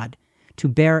of God to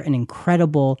bear an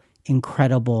incredible,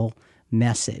 incredible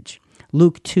message.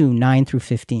 Luke 2, 9 through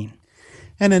 15.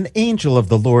 And an angel of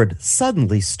the Lord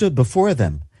suddenly stood before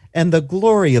them, and the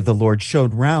glory of the Lord shone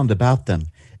round about them,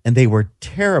 and they were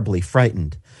terribly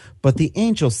frightened. But the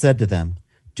angel said to them,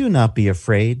 "Do not be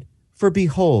afraid, for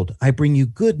behold, I bring you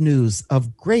good news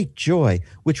of great joy,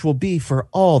 which will be for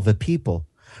all the people.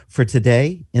 For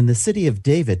today, in the city of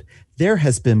David, there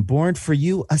has been born for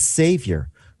you a Savior,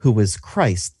 who is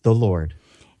Christ the Lord."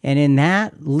 And in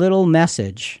that little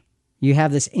message, you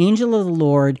have this angel of the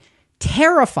Lord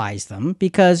terrifies them,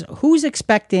 because who's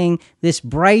expecting this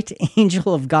bright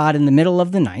angel of God in the middle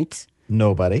of the night?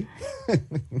 Nobody.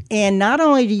 And not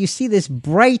only do you see this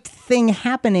bright thing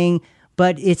happening,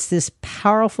 but it's this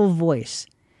powerful voice.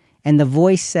 And the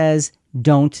voice says,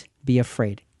 "Don't be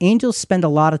afraid." Angels spend a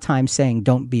lot of time saying,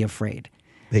 "Don't be afraid."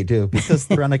 They do, because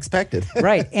they're unexpected.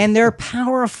 Right. And they're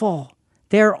powerful.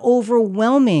 They're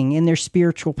overwhelming in their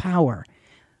spiritual power.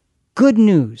 Good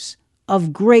news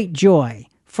of great joy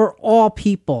for all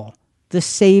people. The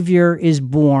Savior is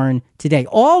born today.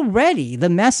 Already the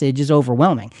message is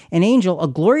overwhelming. An angel, a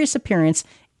glorious appearance,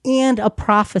 and a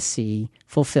prophecy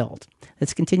fulfilled.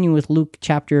 Let's continue with Luke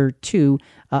chapter 2,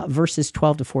 verses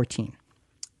 12 to 14.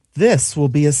 "This will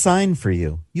be a sign for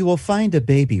you. You will find a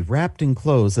baby wrapped in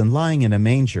clothes and lying in a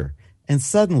manger." And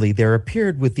suddenly there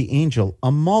appeared with the angel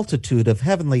a multitude of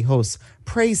heavenly hosts,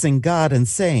 praising God and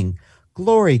saying,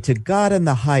 "Glory to God in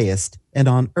the highest, and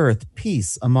on earth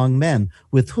peace among men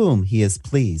with whom he is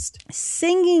pleased."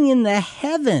 Singing in the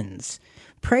heavens,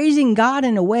 praising God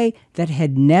in a way that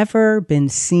had never been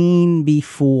seen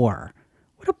before.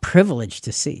 What a privilege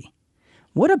to see.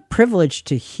 What a privilege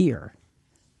to hear.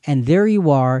 And there you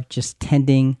are, just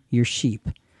tending your sheep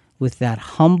with that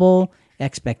humble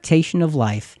expectation of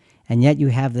life, and yet you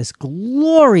have this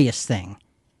glorious thing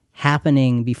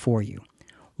happening before you.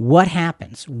 What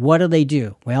happens? What do they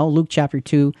do? Well, Luke chapter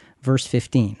 2, verse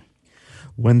 15.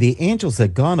 When the angels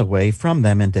had gone away from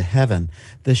them into heaven,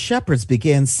 the shepherds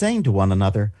began saying to one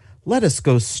another, "Let us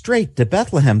go straight to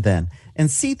Bethlehem then,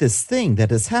 and see this thing that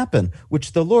has happened,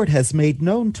 which the Lord has made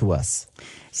known to us."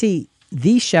 See,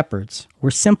 these shepherds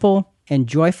were simple and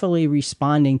joyfully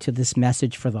responding to this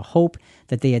message, for the hope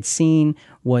that they had seen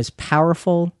was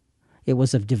powerful, it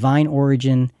was of divine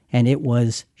origin, and it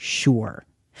was sure.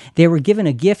 They were given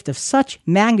a gift of such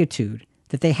magnitude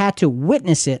that they had to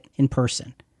witness it in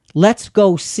person. Let's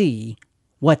go see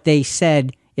what they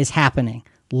said is happening.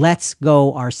 Let's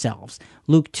go ourselves.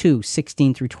 Luke 2,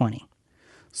 16 through 20.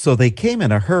 So they came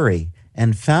in a hurry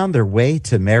and found their way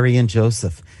to Mary and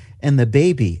Joseph, and the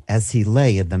baby as he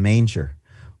lay in the manger.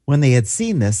 When they had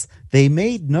seen this, they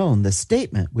made known the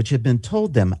statement which had been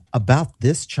told them about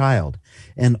this child,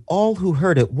 and all who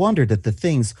heard it wondered at the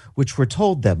things which were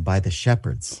told them by the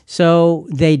shepherds. So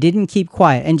they didn't keep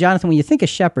quiet. And Jonathan, when you think of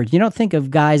shepherds, you don't think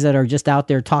of guys that are just out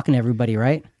there talking to everybody,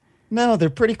 right? No, they're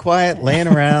pretty quiet, laying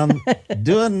around,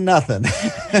 doing nothing.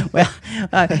 Well,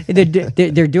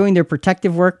 they're doing their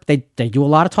protective work. They do a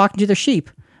lot of talking to their sheep.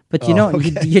 But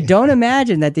you don't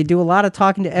imagine that they do a lot of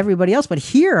talking to everybody else. But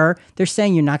here, they're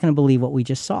saying, you're not going to believe what we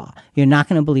just saw. You're not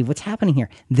going to believe what's happening here.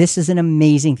 This is an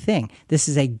amazing thing. This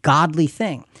is a godly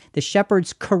thing. The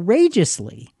shepherds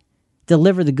courageously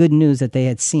deliver the good news that they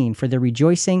had seen, for their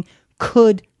rejoicing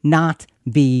could not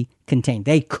be contained.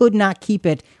 They could not keep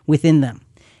it within them.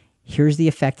 Here's the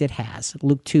effect it has.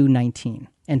 Luke 2, 19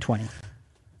 and 20.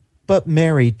 But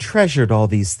Mary treasured all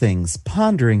these things,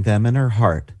 pondering them in her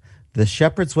heart. The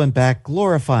shepherds went back,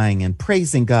 glorifying and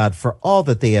praising God for all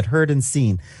that they had heard and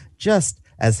seen, just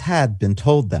as had been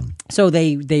told them. So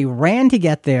they ran to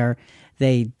get there.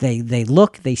 They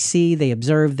look, they see, they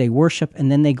observe, they worship,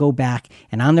 and then they go back.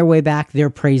 And on their way back, they're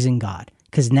praising God,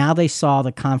 because now they saw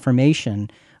the confirmation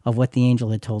of what the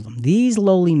angel had told them. These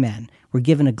lowly men were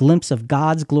given a glimpse of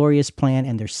God's glorious plan,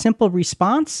 and their simple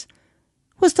response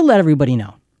was to let everybody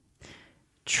know.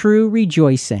 True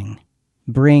rejoicing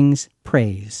brings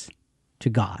praise to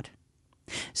God.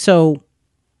 So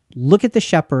look at the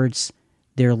shepherds,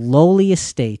 their lowly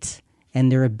estate,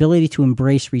 and their ability to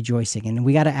embrace rejoicing. And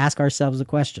we got to ask ourselves a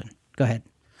question. Go ahead.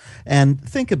 And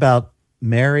think about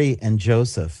Mary and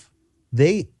Joseph.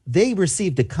 They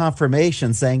received a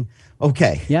confirmation saying,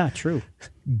 okay, Yeah, true.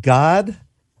 God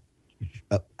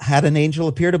had an angel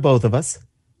appear to both of us,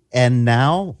 and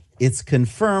now it's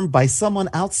confirmed by someone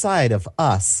outside of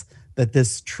us that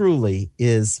this truly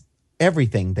is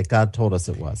everything that God told us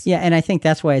it was. Yeah, and I think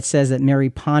that's why it says that Mary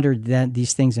pondered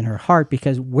these things in her heart,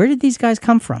 because where did these guys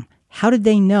come from? How did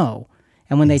they know?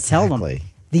 And when they tell them,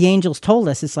 Exactly. the angels told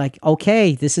us, it's like,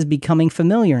 okay, this is becoming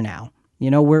familiar now. You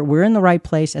know, we're in the right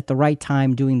place at the right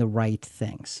time doing the right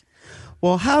things.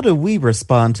 Well, how do we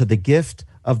respond to the gift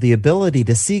of the ability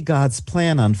to see God's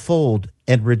plan unfold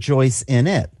and rejoice in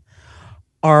it?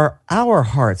 Are our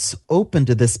hearts open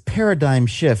to this paradigm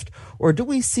shift, or do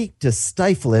we seek to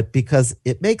stifle it because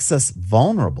it makes us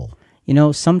vulnerable? You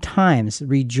know, sometimes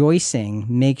rejoicing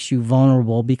makes you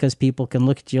vulnerable because people can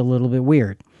look at you a little bit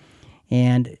weird.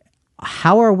 And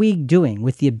how are we doing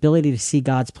with the ability to see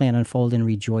God's plan unfold and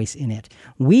rejoice in it?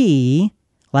 We,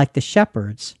 like the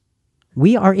shepherds,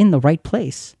 we are in the right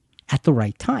place at the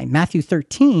right time. Matthew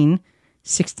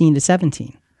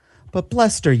 13:16-17. But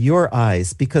blessed are your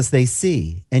eyes because they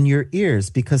see, and your ears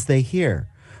because they hear.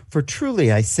 For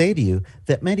truly I say to you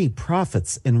that many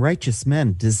prophets and righteous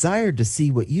men desired to see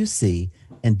what you see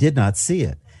and did not see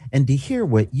it, and to hear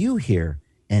what you hear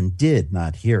and did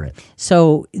not hear it.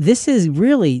 So this is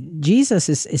really, Jesus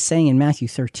is saying in Matthew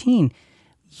 13,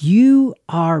 you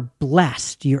are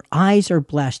blessed. Your eyes are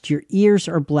blessed. Your ears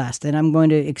are blessed. And I'm going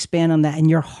to expand on that. And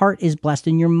your heart is blessed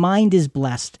and your mind is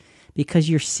blessed because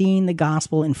you're seeing the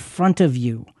gospel in front of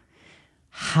you.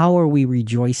 How are we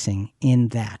rejoicing in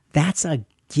that? That's a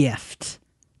gift.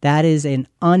 That is an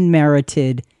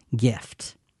unmerited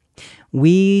gift.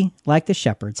 We, like the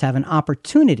shepherds, have an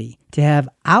opportunity to have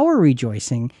our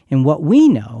rejoicing in what we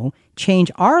know change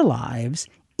our lives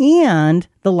and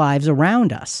the lives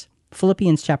around us.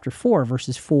 Philippians chapter 4,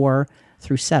 verses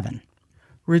 4-7.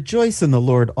 Rejoice in the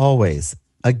Lord always.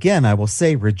 Again, I will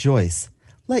say rejoice.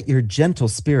 Let your gentle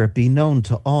spirit be known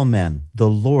to all men. The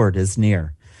Lord is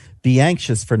near. Be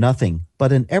anxious for nothing,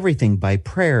 but in everything by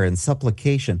prayer and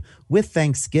supplication, with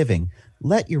thanksgiving,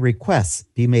 let your requests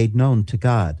be made known to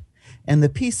God. And the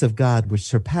peace of God, which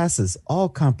surpasses all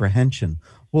comprehension,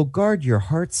 will guard your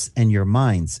hearts and your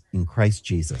minds in Christ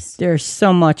Jesus. There's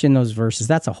so much in those verses.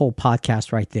 That's a whole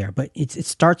podcast right there. But it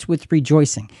starts with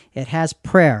rejoicing. It has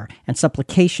prayer and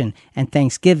supplication and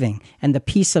thanksgiving and the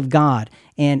peace of God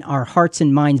and our hearts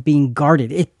and minds being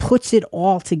guarded. It puts it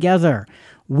all together.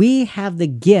 We have the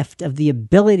gift of the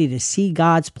ability to see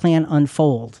God's plan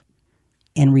unfold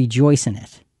and rejoice in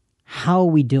it. How are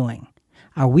we doing?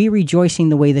 Are we rejoicing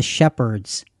the way the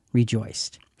shepherds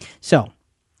rejoiced? So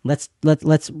let's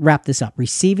wrap this up.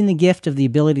 Receiving the gift of the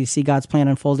ability to see God's plan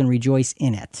unfold and rejoice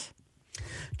in it.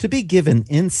 To be given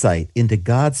insight into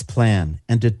God's plan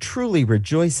and to truly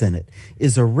rejoice in it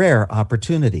is a rare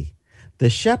opportunity. The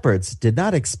shepherds did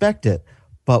not expect it,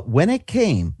 but when it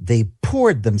came, they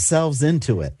poured themselves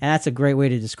into it. And that's a great way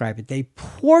to describe it. They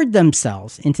poured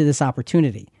themselves into this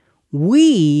opportunity.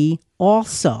 We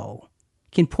also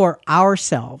can pour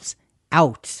ourselves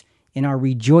out in our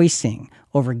rejoicing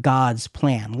over God's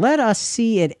plan. Let us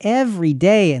see it every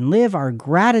day and live our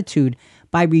gratitude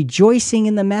by rejoicing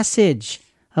in the message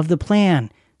of the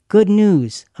plan, good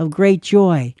news of great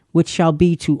joy, which shall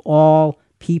be to all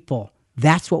people.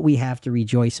 That's what we have to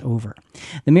rejoice over.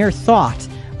 The mere thought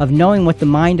of knowing what the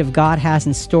mind of God has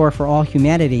in store for all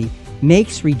humanity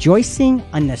makes rejoicing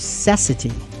a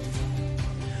necessity.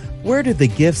 Where do the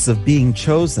gifts of being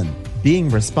chosen, being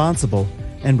responsible,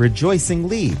 and rejoicing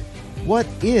lead? What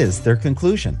is their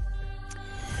conclusion?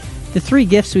 The three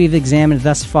gifts we've examined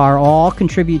thus far all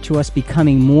contribute to us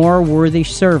becoming more worthy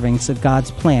servants of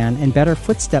God's plan and better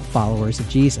footstep followers of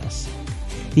Jesus.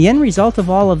 The end result of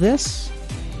all of this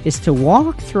is to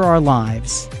walk through our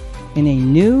lives in a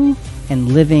new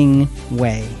and living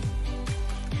way.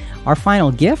 Our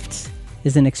final gift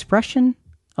is an expression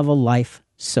of a life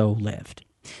so lived.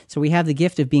 So we have the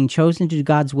gift of being chosen to do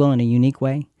God's will in a unique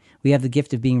way. We have the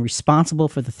gift of being responsible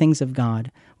for the things of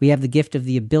God. We have the gift of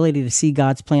the ability to see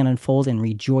God's plan unfold and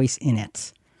rejoice in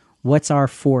it. What's our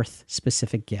fourth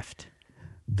specific gift?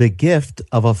 The gift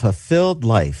of a fulfilled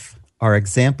life. Our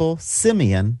example,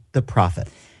 Simeon the prophet.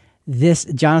 This,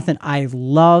 Jonathan, I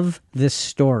love this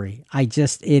story.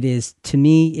 To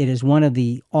me, it is one of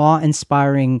the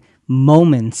awe-inspiring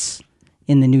moments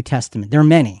in the New Testament. There are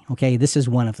many, okay? This is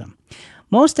one of them.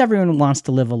 Most everyone wants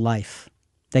to live a life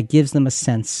that gives them a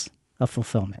sense of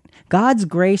fulfillment. God's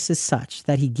grace is such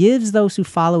that he gives those who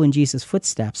follow in Jesus'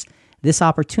 footsteps this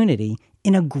opportunity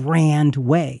in a grand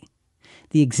way.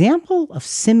 The example of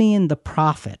Simeon the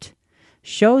prophet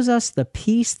shows us the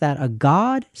peace that a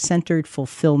God-centered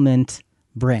fulfillment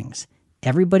brings.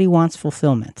 Everybody wants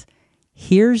fulfillment.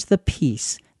 Here's the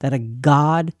peace that a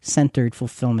God-centered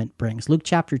fulfillment brings. Luke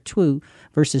chapter 2,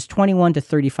 verses 21 to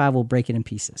 35, we'll break it in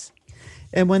pieces.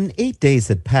 And when 8 days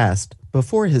had passed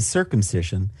before his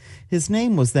circumcision, his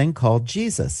name was then called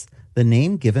Jesus, the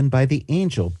name given by the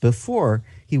angel before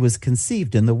he was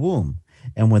conceived in the womb.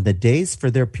 And when the days for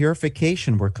their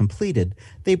purification were completed,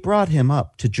 they brought him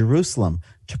up to Jerusalem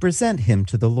to present him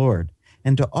to the Lord,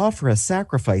 and to offer a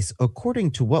sacrifice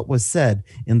according to what was said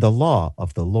in the law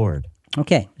of the Lord.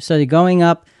 Okay, so they're going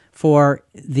up for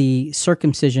the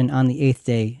circumcision on the 8th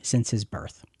day since his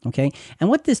birth. Okay, and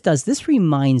what this does, this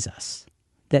reminds us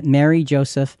that Mary,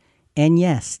 Joseph, and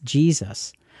yes,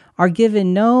 Jesus are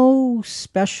given no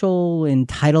special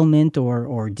entitlement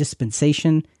or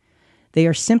dispensation. They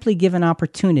are simply given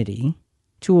opportunity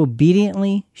to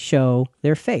obediently show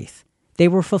their faith. They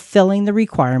were fulfilling the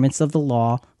requirements of the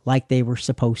law like they were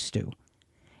supposed to.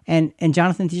 And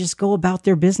Jonathan, they just go about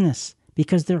their business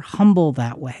because they're humble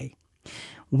that way.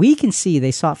 We can see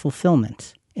they sought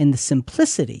fulfillment in the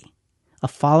simplicity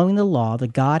of following the law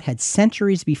that God had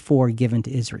centuries before given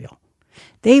to Israel.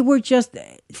 They were just,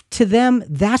 to them,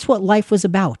 that's what life was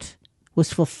about,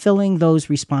 was fulfilling those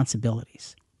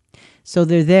responsibilities. So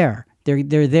they're there.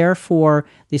 They're there for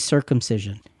the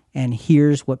circumcision. And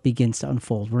here's what begins to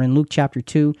unfold. We're in Luke chapter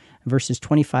 2, verses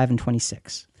 25 and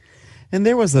 26. And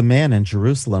there was a man in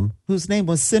Jerusalem whose name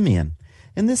was Simeon.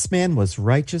 And this man was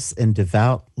righteous and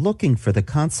devout, looking for the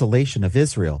consolation of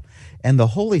Israel. And the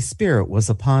Holy Spirit was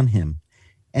upon him.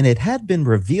 And it had been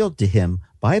revealed to him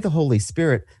by the Holy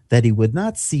Spirit that he would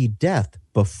not see death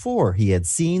before he had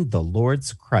seen the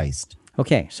Lord's Christ.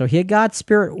 Okay, so he had God's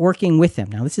Spirit working with him.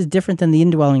 Now, this is different than the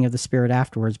indwelling of the Spirit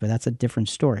afterwards, but that's a different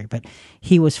story. But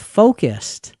he was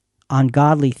focused on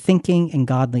godly thinking and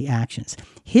godly actions.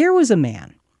 Here was a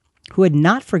man who had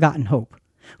not forgotten hope,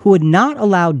 who had not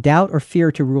allowed doubt or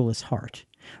fear to rule his heart.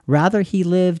 Rather, he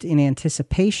lived in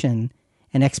anticipation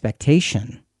and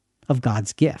expectation of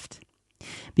God's gift.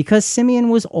 Because Simeon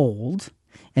was old,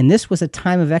 and this was a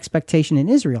time of expectation in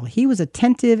Israel, he was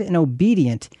attentive and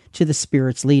obedient to the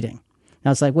Spirit's leading. Now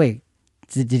it's like, wait,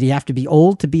 did he have to be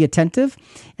old to be attentive?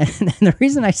 And the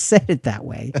reason I said it that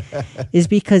way is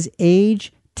because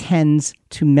age tends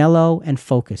to mellow and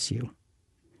focus you.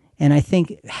 And I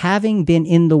think having been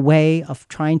in the way of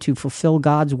trying to fulfill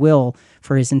God's will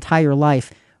for his entire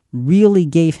life really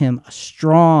gave him a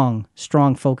strong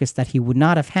focus that he would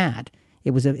not have had.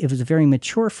 It was a very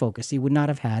mature focus he would not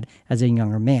have had as a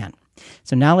younger man.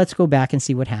 So now let's go back and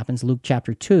see what happens. Luke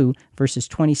chapter 2, verses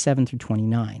 27 through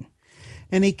 29.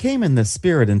 And he came in the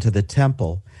Spirit into the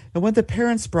temple. And when the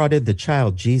parents brought in the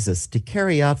child Jesus to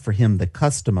carry out for him the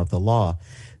custom of the law,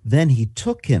 then he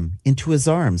took him into his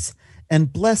arms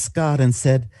and blessed God and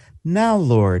said, Now,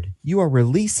 Lord, you are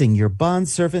releasing your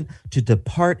bondservant to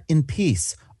depart in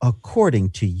peace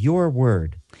according to your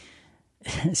word.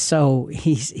 So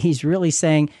he's really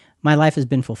saying, my life has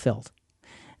been fulfilled.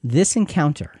 This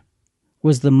encounter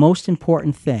was the most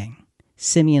important thing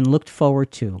Simeon looked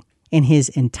forward to in his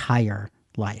entire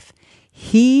life.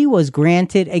 He was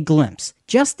granted a glimpse,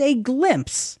 just a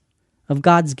glimpse, of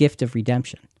God's gift of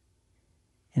redemption.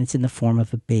 And it's in the form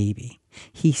of a baby.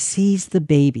 He sees the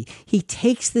baby. He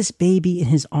takes this baby in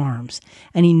his arms,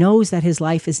 and he knows that his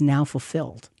life is now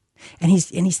fulfilled. And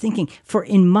he's thinking, for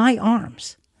in my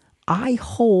arms, I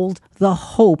hold the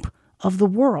hope of the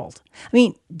world. I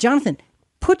mean, Jonathan,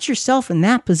 put yourself in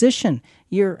that position.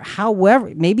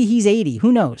 However, maybe he's 80,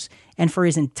 who knows? And for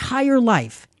his entire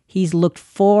life, he's looked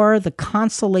for the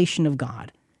consolation of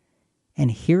God. And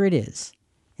here it is.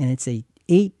 And it's a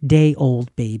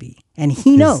 8-day-old baby. And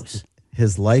he knows.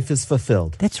 His life is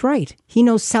fulfilled. That's right. He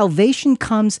knows salvation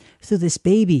comes through this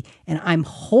baby. And I'm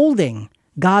holding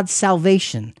God's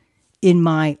salvation in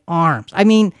my arms. I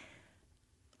mean,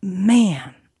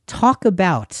 man, talk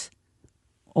about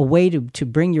a way to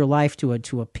bring your life to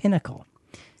a pinnacle.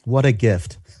 What a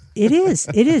gift. It is.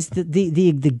 It is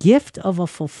the gift of a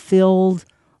fulfilled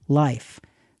life.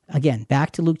 Again,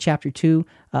 back to Luke chapter 2,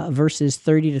 verses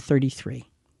 30 to 33.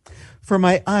 For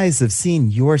my eyes have seen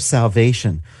your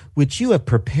salvation, which you have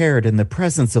prepared in the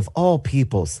presence of all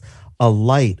peoples, a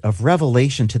light of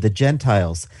revelation to the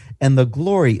Gentiles and the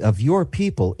glory of your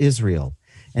people Israel.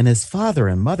 And his father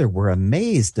and mother were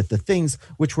amazed at the things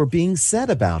which were being said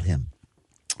about him.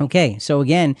 Okay, so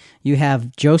again, you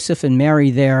have Joseph and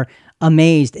Mary there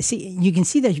amazed. See, you can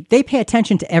see that they pay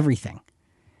attention to everything.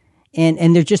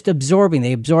 And they're just absorbing.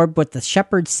 They absorb what the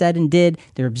shepherds said and did.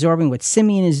 They're absorbing what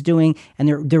Simeon is doing, and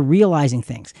they're realizing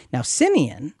things. Now,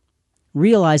 Simeon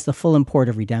realized the full import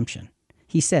of redemption.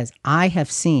 He says, I have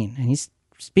seen, and he's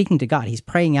speaking to God. He's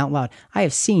praying out loud. I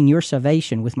have seen your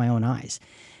salvation with my own eyes.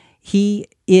 He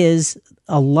is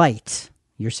a light.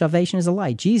 Your salvation is a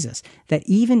light, Jesus, that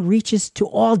even reaches to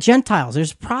all Gentiles.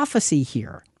 There's prophecy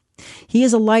here. He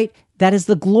is a light that is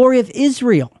the glory of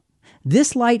Israel.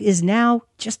 This light is now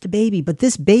just a baby, but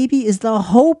this baby is the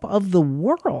hope of the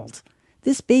world.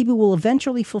 This baby will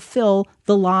eventually fulfill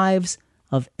the lives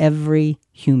of every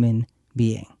human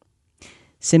being.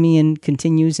 Simeon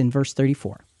continues in verse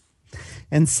 34.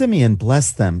 And Simeon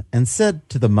blessed them and said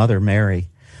to the mother Mary,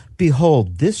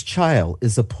 Behold, this child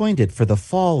is appointed for the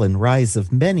fall and rise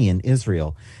of many in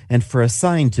Israel, and for a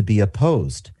sign to be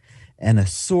opposed. And a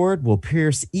sword will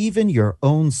pierce even your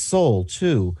own soul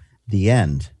to the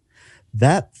end,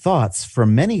 that thoughts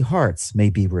from many hearts may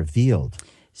be revealed.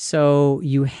 So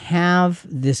you have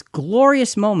this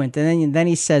glorious moment, and then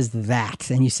he says that,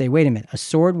 and you say, wait a minute, a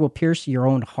sword will pierce your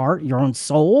own heart, your own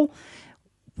soul?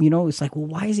 You know, it's like, well,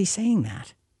 why is he saying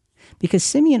that? Because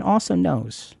Simeon also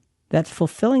knows that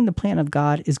fulfilling the plan of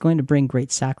God is going to bring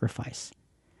great sacrifice,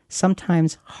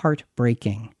 sometimes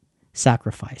heartbreaking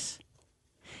sacrifice.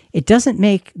 It doesn't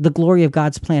make the glory of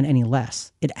God's plan any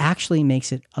less. It actually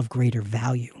makes it of greater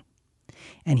value.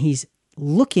 And he's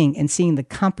looking and seeing the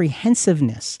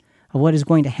comprehensiveness of what is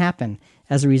going to happen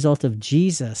as a result of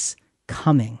Jesus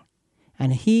coming.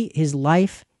 And his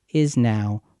life is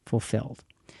now fulfilled.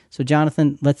 So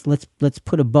Jonathan, let's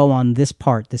put a bow on this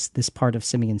part, this part of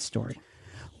Simeon's story.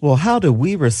 Well, how do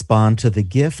we respond to the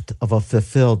gift of a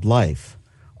fulfilled life?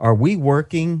 Are we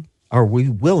willing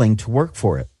to work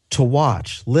for it, to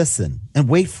watch, listen, and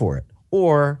wait for it?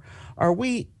 Or are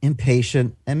we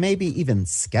impatient and maybe even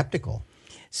skeptical?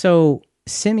 So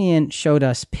Simeon showed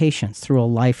us patience through a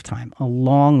lifetime, a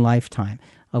long lifetime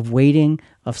of waiting,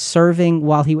 of serving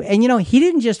while he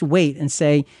didn't just wait and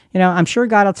say, I'm sure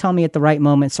God will tell me at the right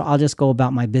moment, so I'll just go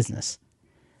about my business.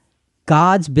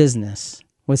 God's business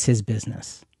was his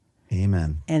business.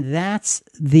 Amen. And that's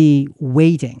the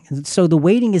waiting. So the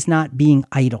waiting is not being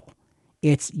idle.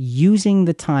 It's using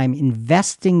the time,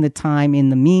 investing the time in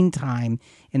the meantime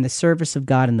in the service of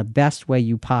God in the best way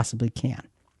you possibly can.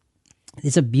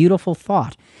 It's a beautiful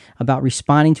thought about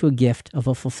responding to a gift of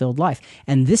a fulfilled life.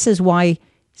 And this is why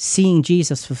seeing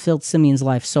Jesus fulfilled Simeon's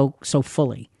life so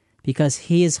fully, because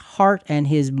his heart and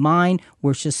his mind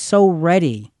were just so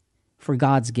ready for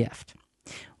God's gift.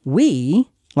 We,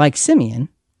 like Simeon,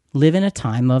 live in a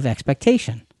time of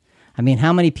expectation. I mean,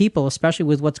 how many people, especially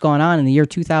with what's going on in the year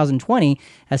 2020,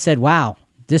 have said, wow,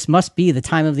 this must be the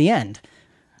time of the end.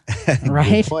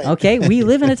 Right? Okay, we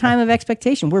live in a time of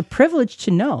expectation. We're privileged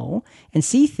to know and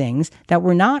see things that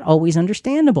were not always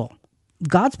understandable.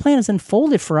 God's plan is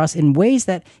unfolded for us in ways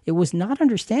that it was not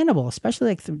understandable, especially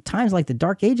like through times like the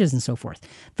Dark Ages and so forth.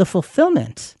 The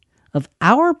fulfillment of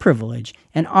our privilege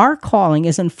and our calling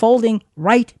is unfolding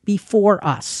right before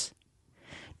us.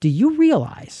 Do you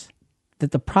realize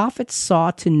that the prophets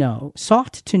sought to know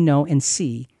and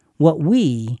see what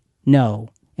we know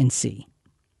and see?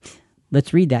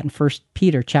 Let's read that in 1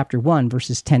 Peter chapter 1,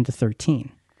 verses 10 to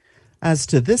 13. As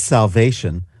to this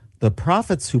salvation, the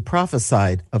prophets who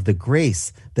prophesied of the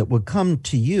grace that would come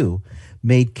to you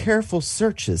made careful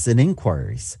searches and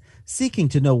inquiries, seeking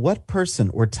to know what person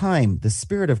or time the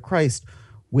Spirit of Christ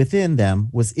within them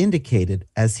was indicated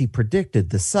as he predicted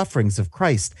the sufferings of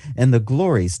Christ and the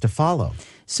glories to follow.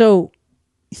 So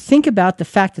think about the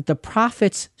fact that the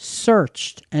prophets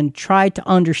searched and tried to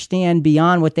understand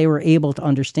beyond what they were able to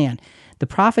understand. The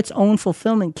prophets' own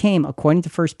fulfillment came, according to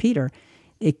 1 Peter,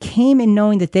 it came in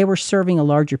knowing that they were serving a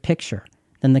larger picture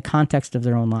than the context of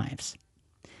their own lives.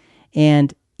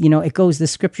 And,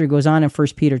 this scripture goes on in 1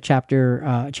 Peter chapter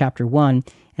 1, and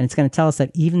it's going to tell us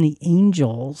that even the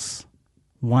angels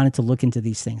wanted to look into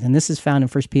these things. And this is found in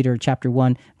 1 Peter chapter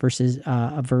 1,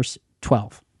 verse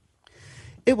 12.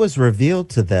 It was revealed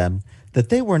to them that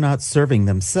they were not serving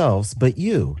themselves, but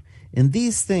you, in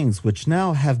these things which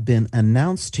now have been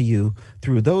announced to you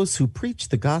through those who preach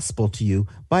the gospel to you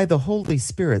by the Holy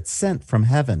Spirit sent from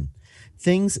heaven,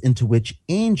 things into which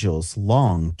angels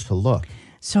long to look.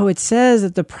 So it says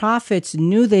that the prophets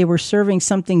knew they were serving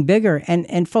something bigger.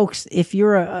 And folks, if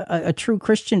you're a true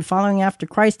Christian following after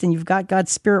Christ and you've got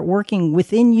God's Spirit working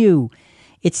within you,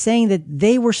 It's saying that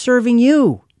they were serving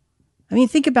you. I mean,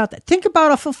 think about that. Think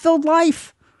about a fulfilled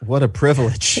life. What a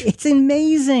privilege. It's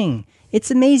amazing.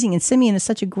 It's amazing. And Simeon is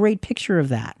such a great picture of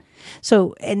that.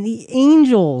 So, and the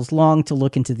angels long to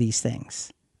look into these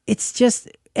things. It's just,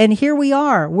 and here we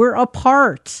are. We're a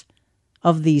part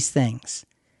of these things.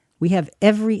 We have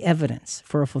every evidence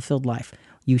for a fulfilled life.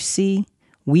 You see,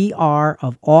 we are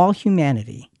of all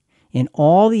humanity in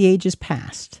all the ages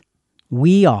past,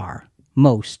 we are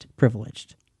most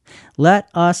privileged. Let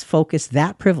us focus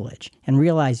that privilege and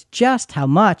realize just how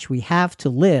much we have to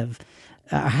live,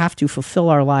 have to fulfill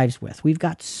our lives with. We've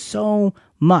got so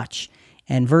much.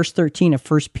 And verse 13 of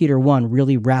 1 Peter 1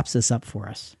 really wraps this up for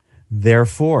us.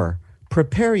 Therefore,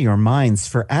 prepare your minds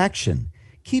for action.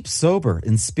 Keep sober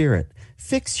in spirit.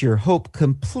 Fix your hope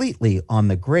completely on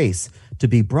the grace to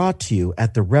be brought to you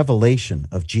at the revelation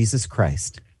of Jesus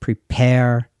Christ.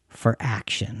 Prepare for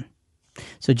action.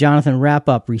 So, Jonathan, wrap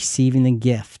up receiving the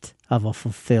gift of a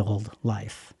fulfilled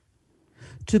life.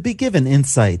 To be given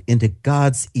insight into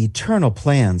God's eternal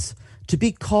plans, to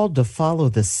be called to follow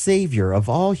the Savior of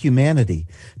all humanity,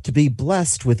 to be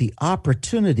blessed with the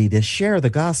opportunity to share the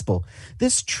gospel,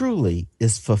 this truly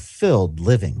is fulfilled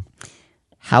living.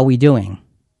 How are we doing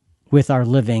with our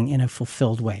living in a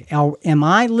fulfilled way? Am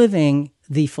I living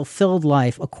the fulfilled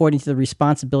life according to the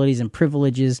responsibilities and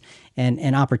privileges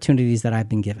and opportunities that I've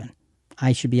been given?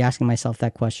 I should be asking myself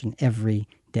that question every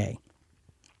day.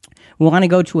 We want to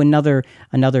go to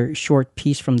another short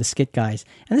piece from the Skit Guys,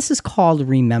 and this is called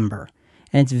Remember.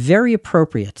 And it's very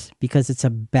appropriate because it's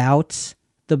about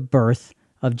the birth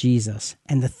of Jesus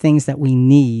and the things that we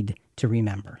need to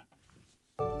remember.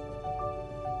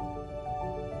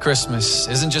 Christmas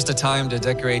isn't just a time to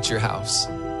decorate your house,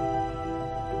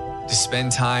 to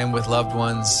spend time with loved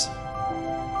ones,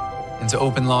 and to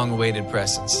open long-awaited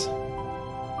presents.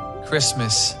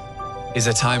 Christmas is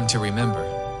a time to remember.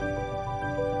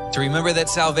 To remember that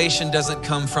salvation doesn't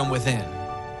come from within.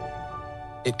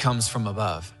 It comes from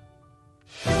above.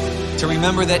 To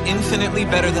remember that infinitely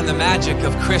better than the magic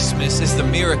of Christmas is the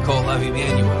miracle of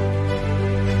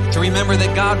Emmanuel. To remember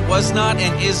that God was not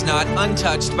and is not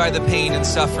untouched by the pain and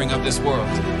suffering of this world.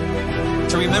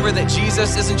 To remember that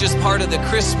Jesus isn't just part of the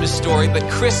Christmas story, but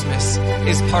Christmas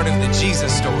is part of the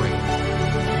Jesus story.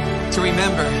 To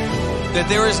remember that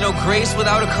there is no grace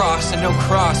without a cross and no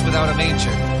cross without a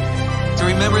manger. To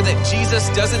remember that Jesus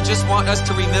doesn't just want us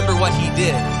to remember what he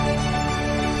did,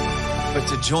 but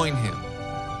to join him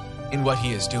in what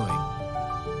he is doing.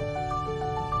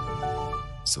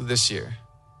 So this year,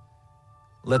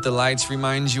 let the lights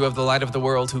remind you of the light of the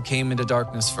world who came into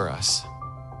darkness for us.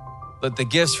 Let the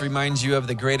gifts remind you of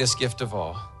the greatest gift of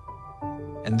all.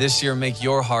 And this year, make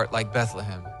your heart like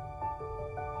Bethlehem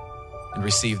and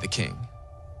receive the King.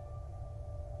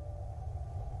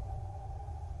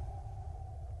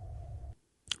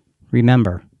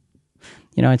 Remember,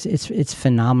 you know, it's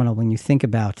phenomenal when you think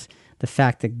about the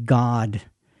fact that God,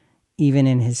 even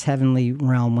in his heavenly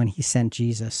realm when he sent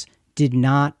Jesus, did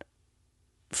not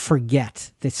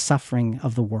forget the suffering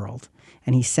of the world.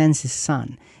 And he sends his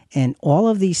son. And all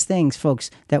of these things,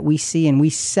 folks, that we see and we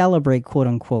celebrate, quote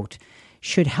unquote,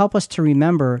 should help us to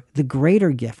remember the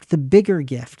greater gift, the bigger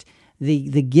gift,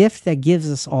 the gift that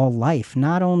gives us all life,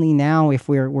 not only now if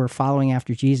we're following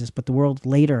after Jesus, but the world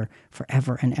later,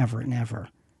 forever and ever and ever.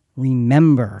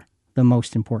 Remember the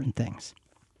most important things.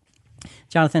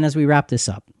 Jonathan, as we wrap this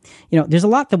up, you know, there's a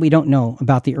lot that we don't know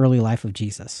about the early life of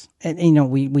Jesus. And you know,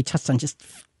 we touched on just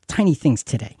tiny things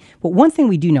today. But one thing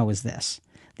we do know is this.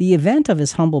 The event of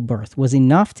his humble birth was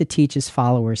enough to teach his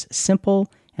followers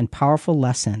simple and powerful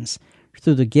lessons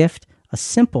through the gift of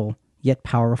simple yet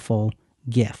powerful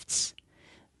gifts.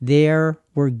 There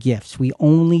were gifts. We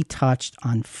only touched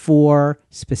on 4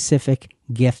 specific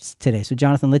gifts today. So,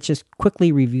 Jonathan, let's just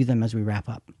quickly review them as we wrap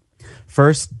up.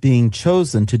 First, being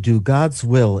chosen to do God's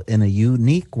will in a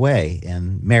unique way,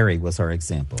 and Mary was our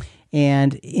example.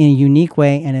 And in a unique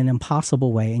way and an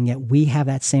impossible way, and yet we have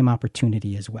that same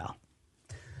opportunity as well.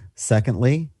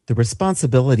 Secondly, the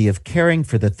responsibility of caring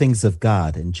for the things of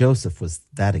God, and Joseph was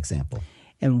that example.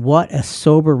 And what a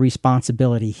sober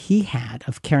responsibility he had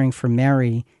of caring for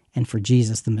Mary and for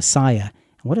Jesus, the Messiah.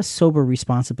 And what a sober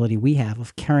responsibility we have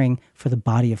of caring for the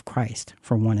body of Christ,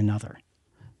 for one another.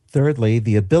 Thirdly,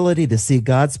 the ability to see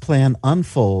God's plan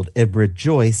unfold and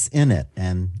rejoice in it,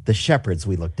 and the shepherds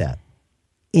we looked at.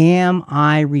 Am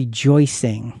I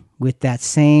rejoicing with that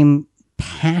same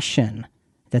passion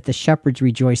that the shepherds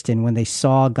rejoiced in when they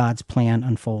saw God's plan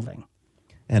unfolding?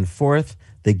 And fourth,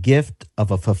 the gift of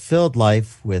a fulfilled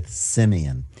life with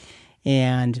Simeon.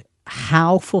 And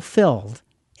how fulfilled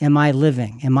am I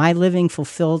living? Am I living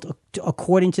fulfilled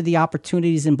according to the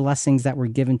opportunities and blessings that were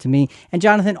given to me? And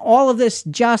Jonathan, all of this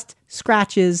just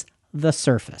scratches the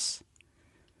surface.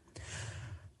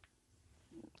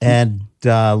 And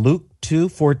Luke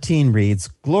 2:14 reads,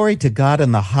 "Glory to God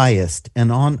in the highest,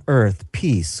 and on earth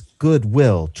peace,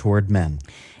 goodwill toward men."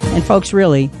 And folks,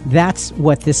 really, that's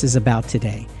what this is about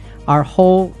today. Our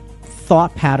whole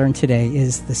thought pattern today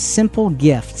is the simple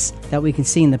gifts that we can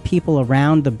see in the people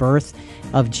around the birth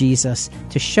of Jesus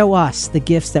to show us the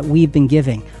gifts that we've been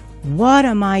giving. What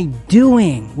am I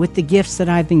doing with the gifts that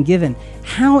I've been given?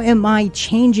 How am I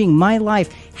changing my life?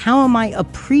 How am I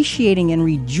appreciating and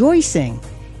rejoicing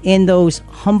in those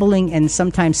humbling and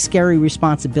sometimes scary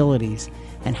responsibilities?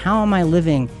 And how am I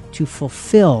living to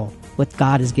fulfill what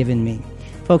God has given me?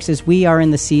 Folks, as we are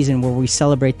in the season where we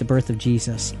celebrate the birth of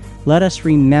Jesus, let us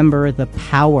remember the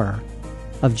power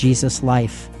of Jesus'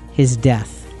 life, his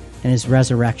death, and his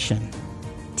resurrection.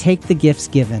 Take the gifts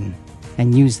given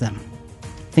and use them.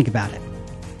 Think about it.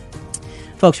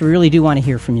 Folks, we really do want to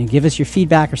hear from you. Give us your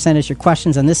feedback or send us your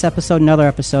questions on this episode and other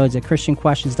episodes at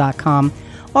ChristianQuestions.com.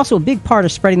 Also, a big part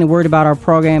of spreading the word about our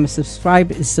program is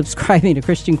subscribing to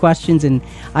Christian Questions in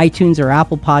iTunes or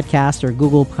Apple Podcasts or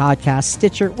Google Podcasts,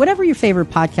 Stitcher, whatever your favorite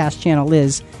podcast channel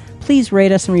is. Please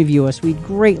rate us and review us. We'd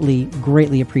greatly,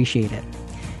 greatly appreciate it.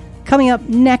 Coming up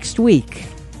next week,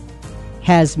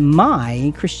 has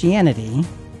my Christianity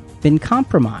been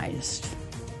compromised?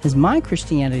 Has my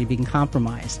Christianity been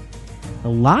compromised? A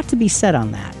lot to be said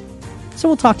on that. So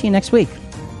we'll talk to you next week.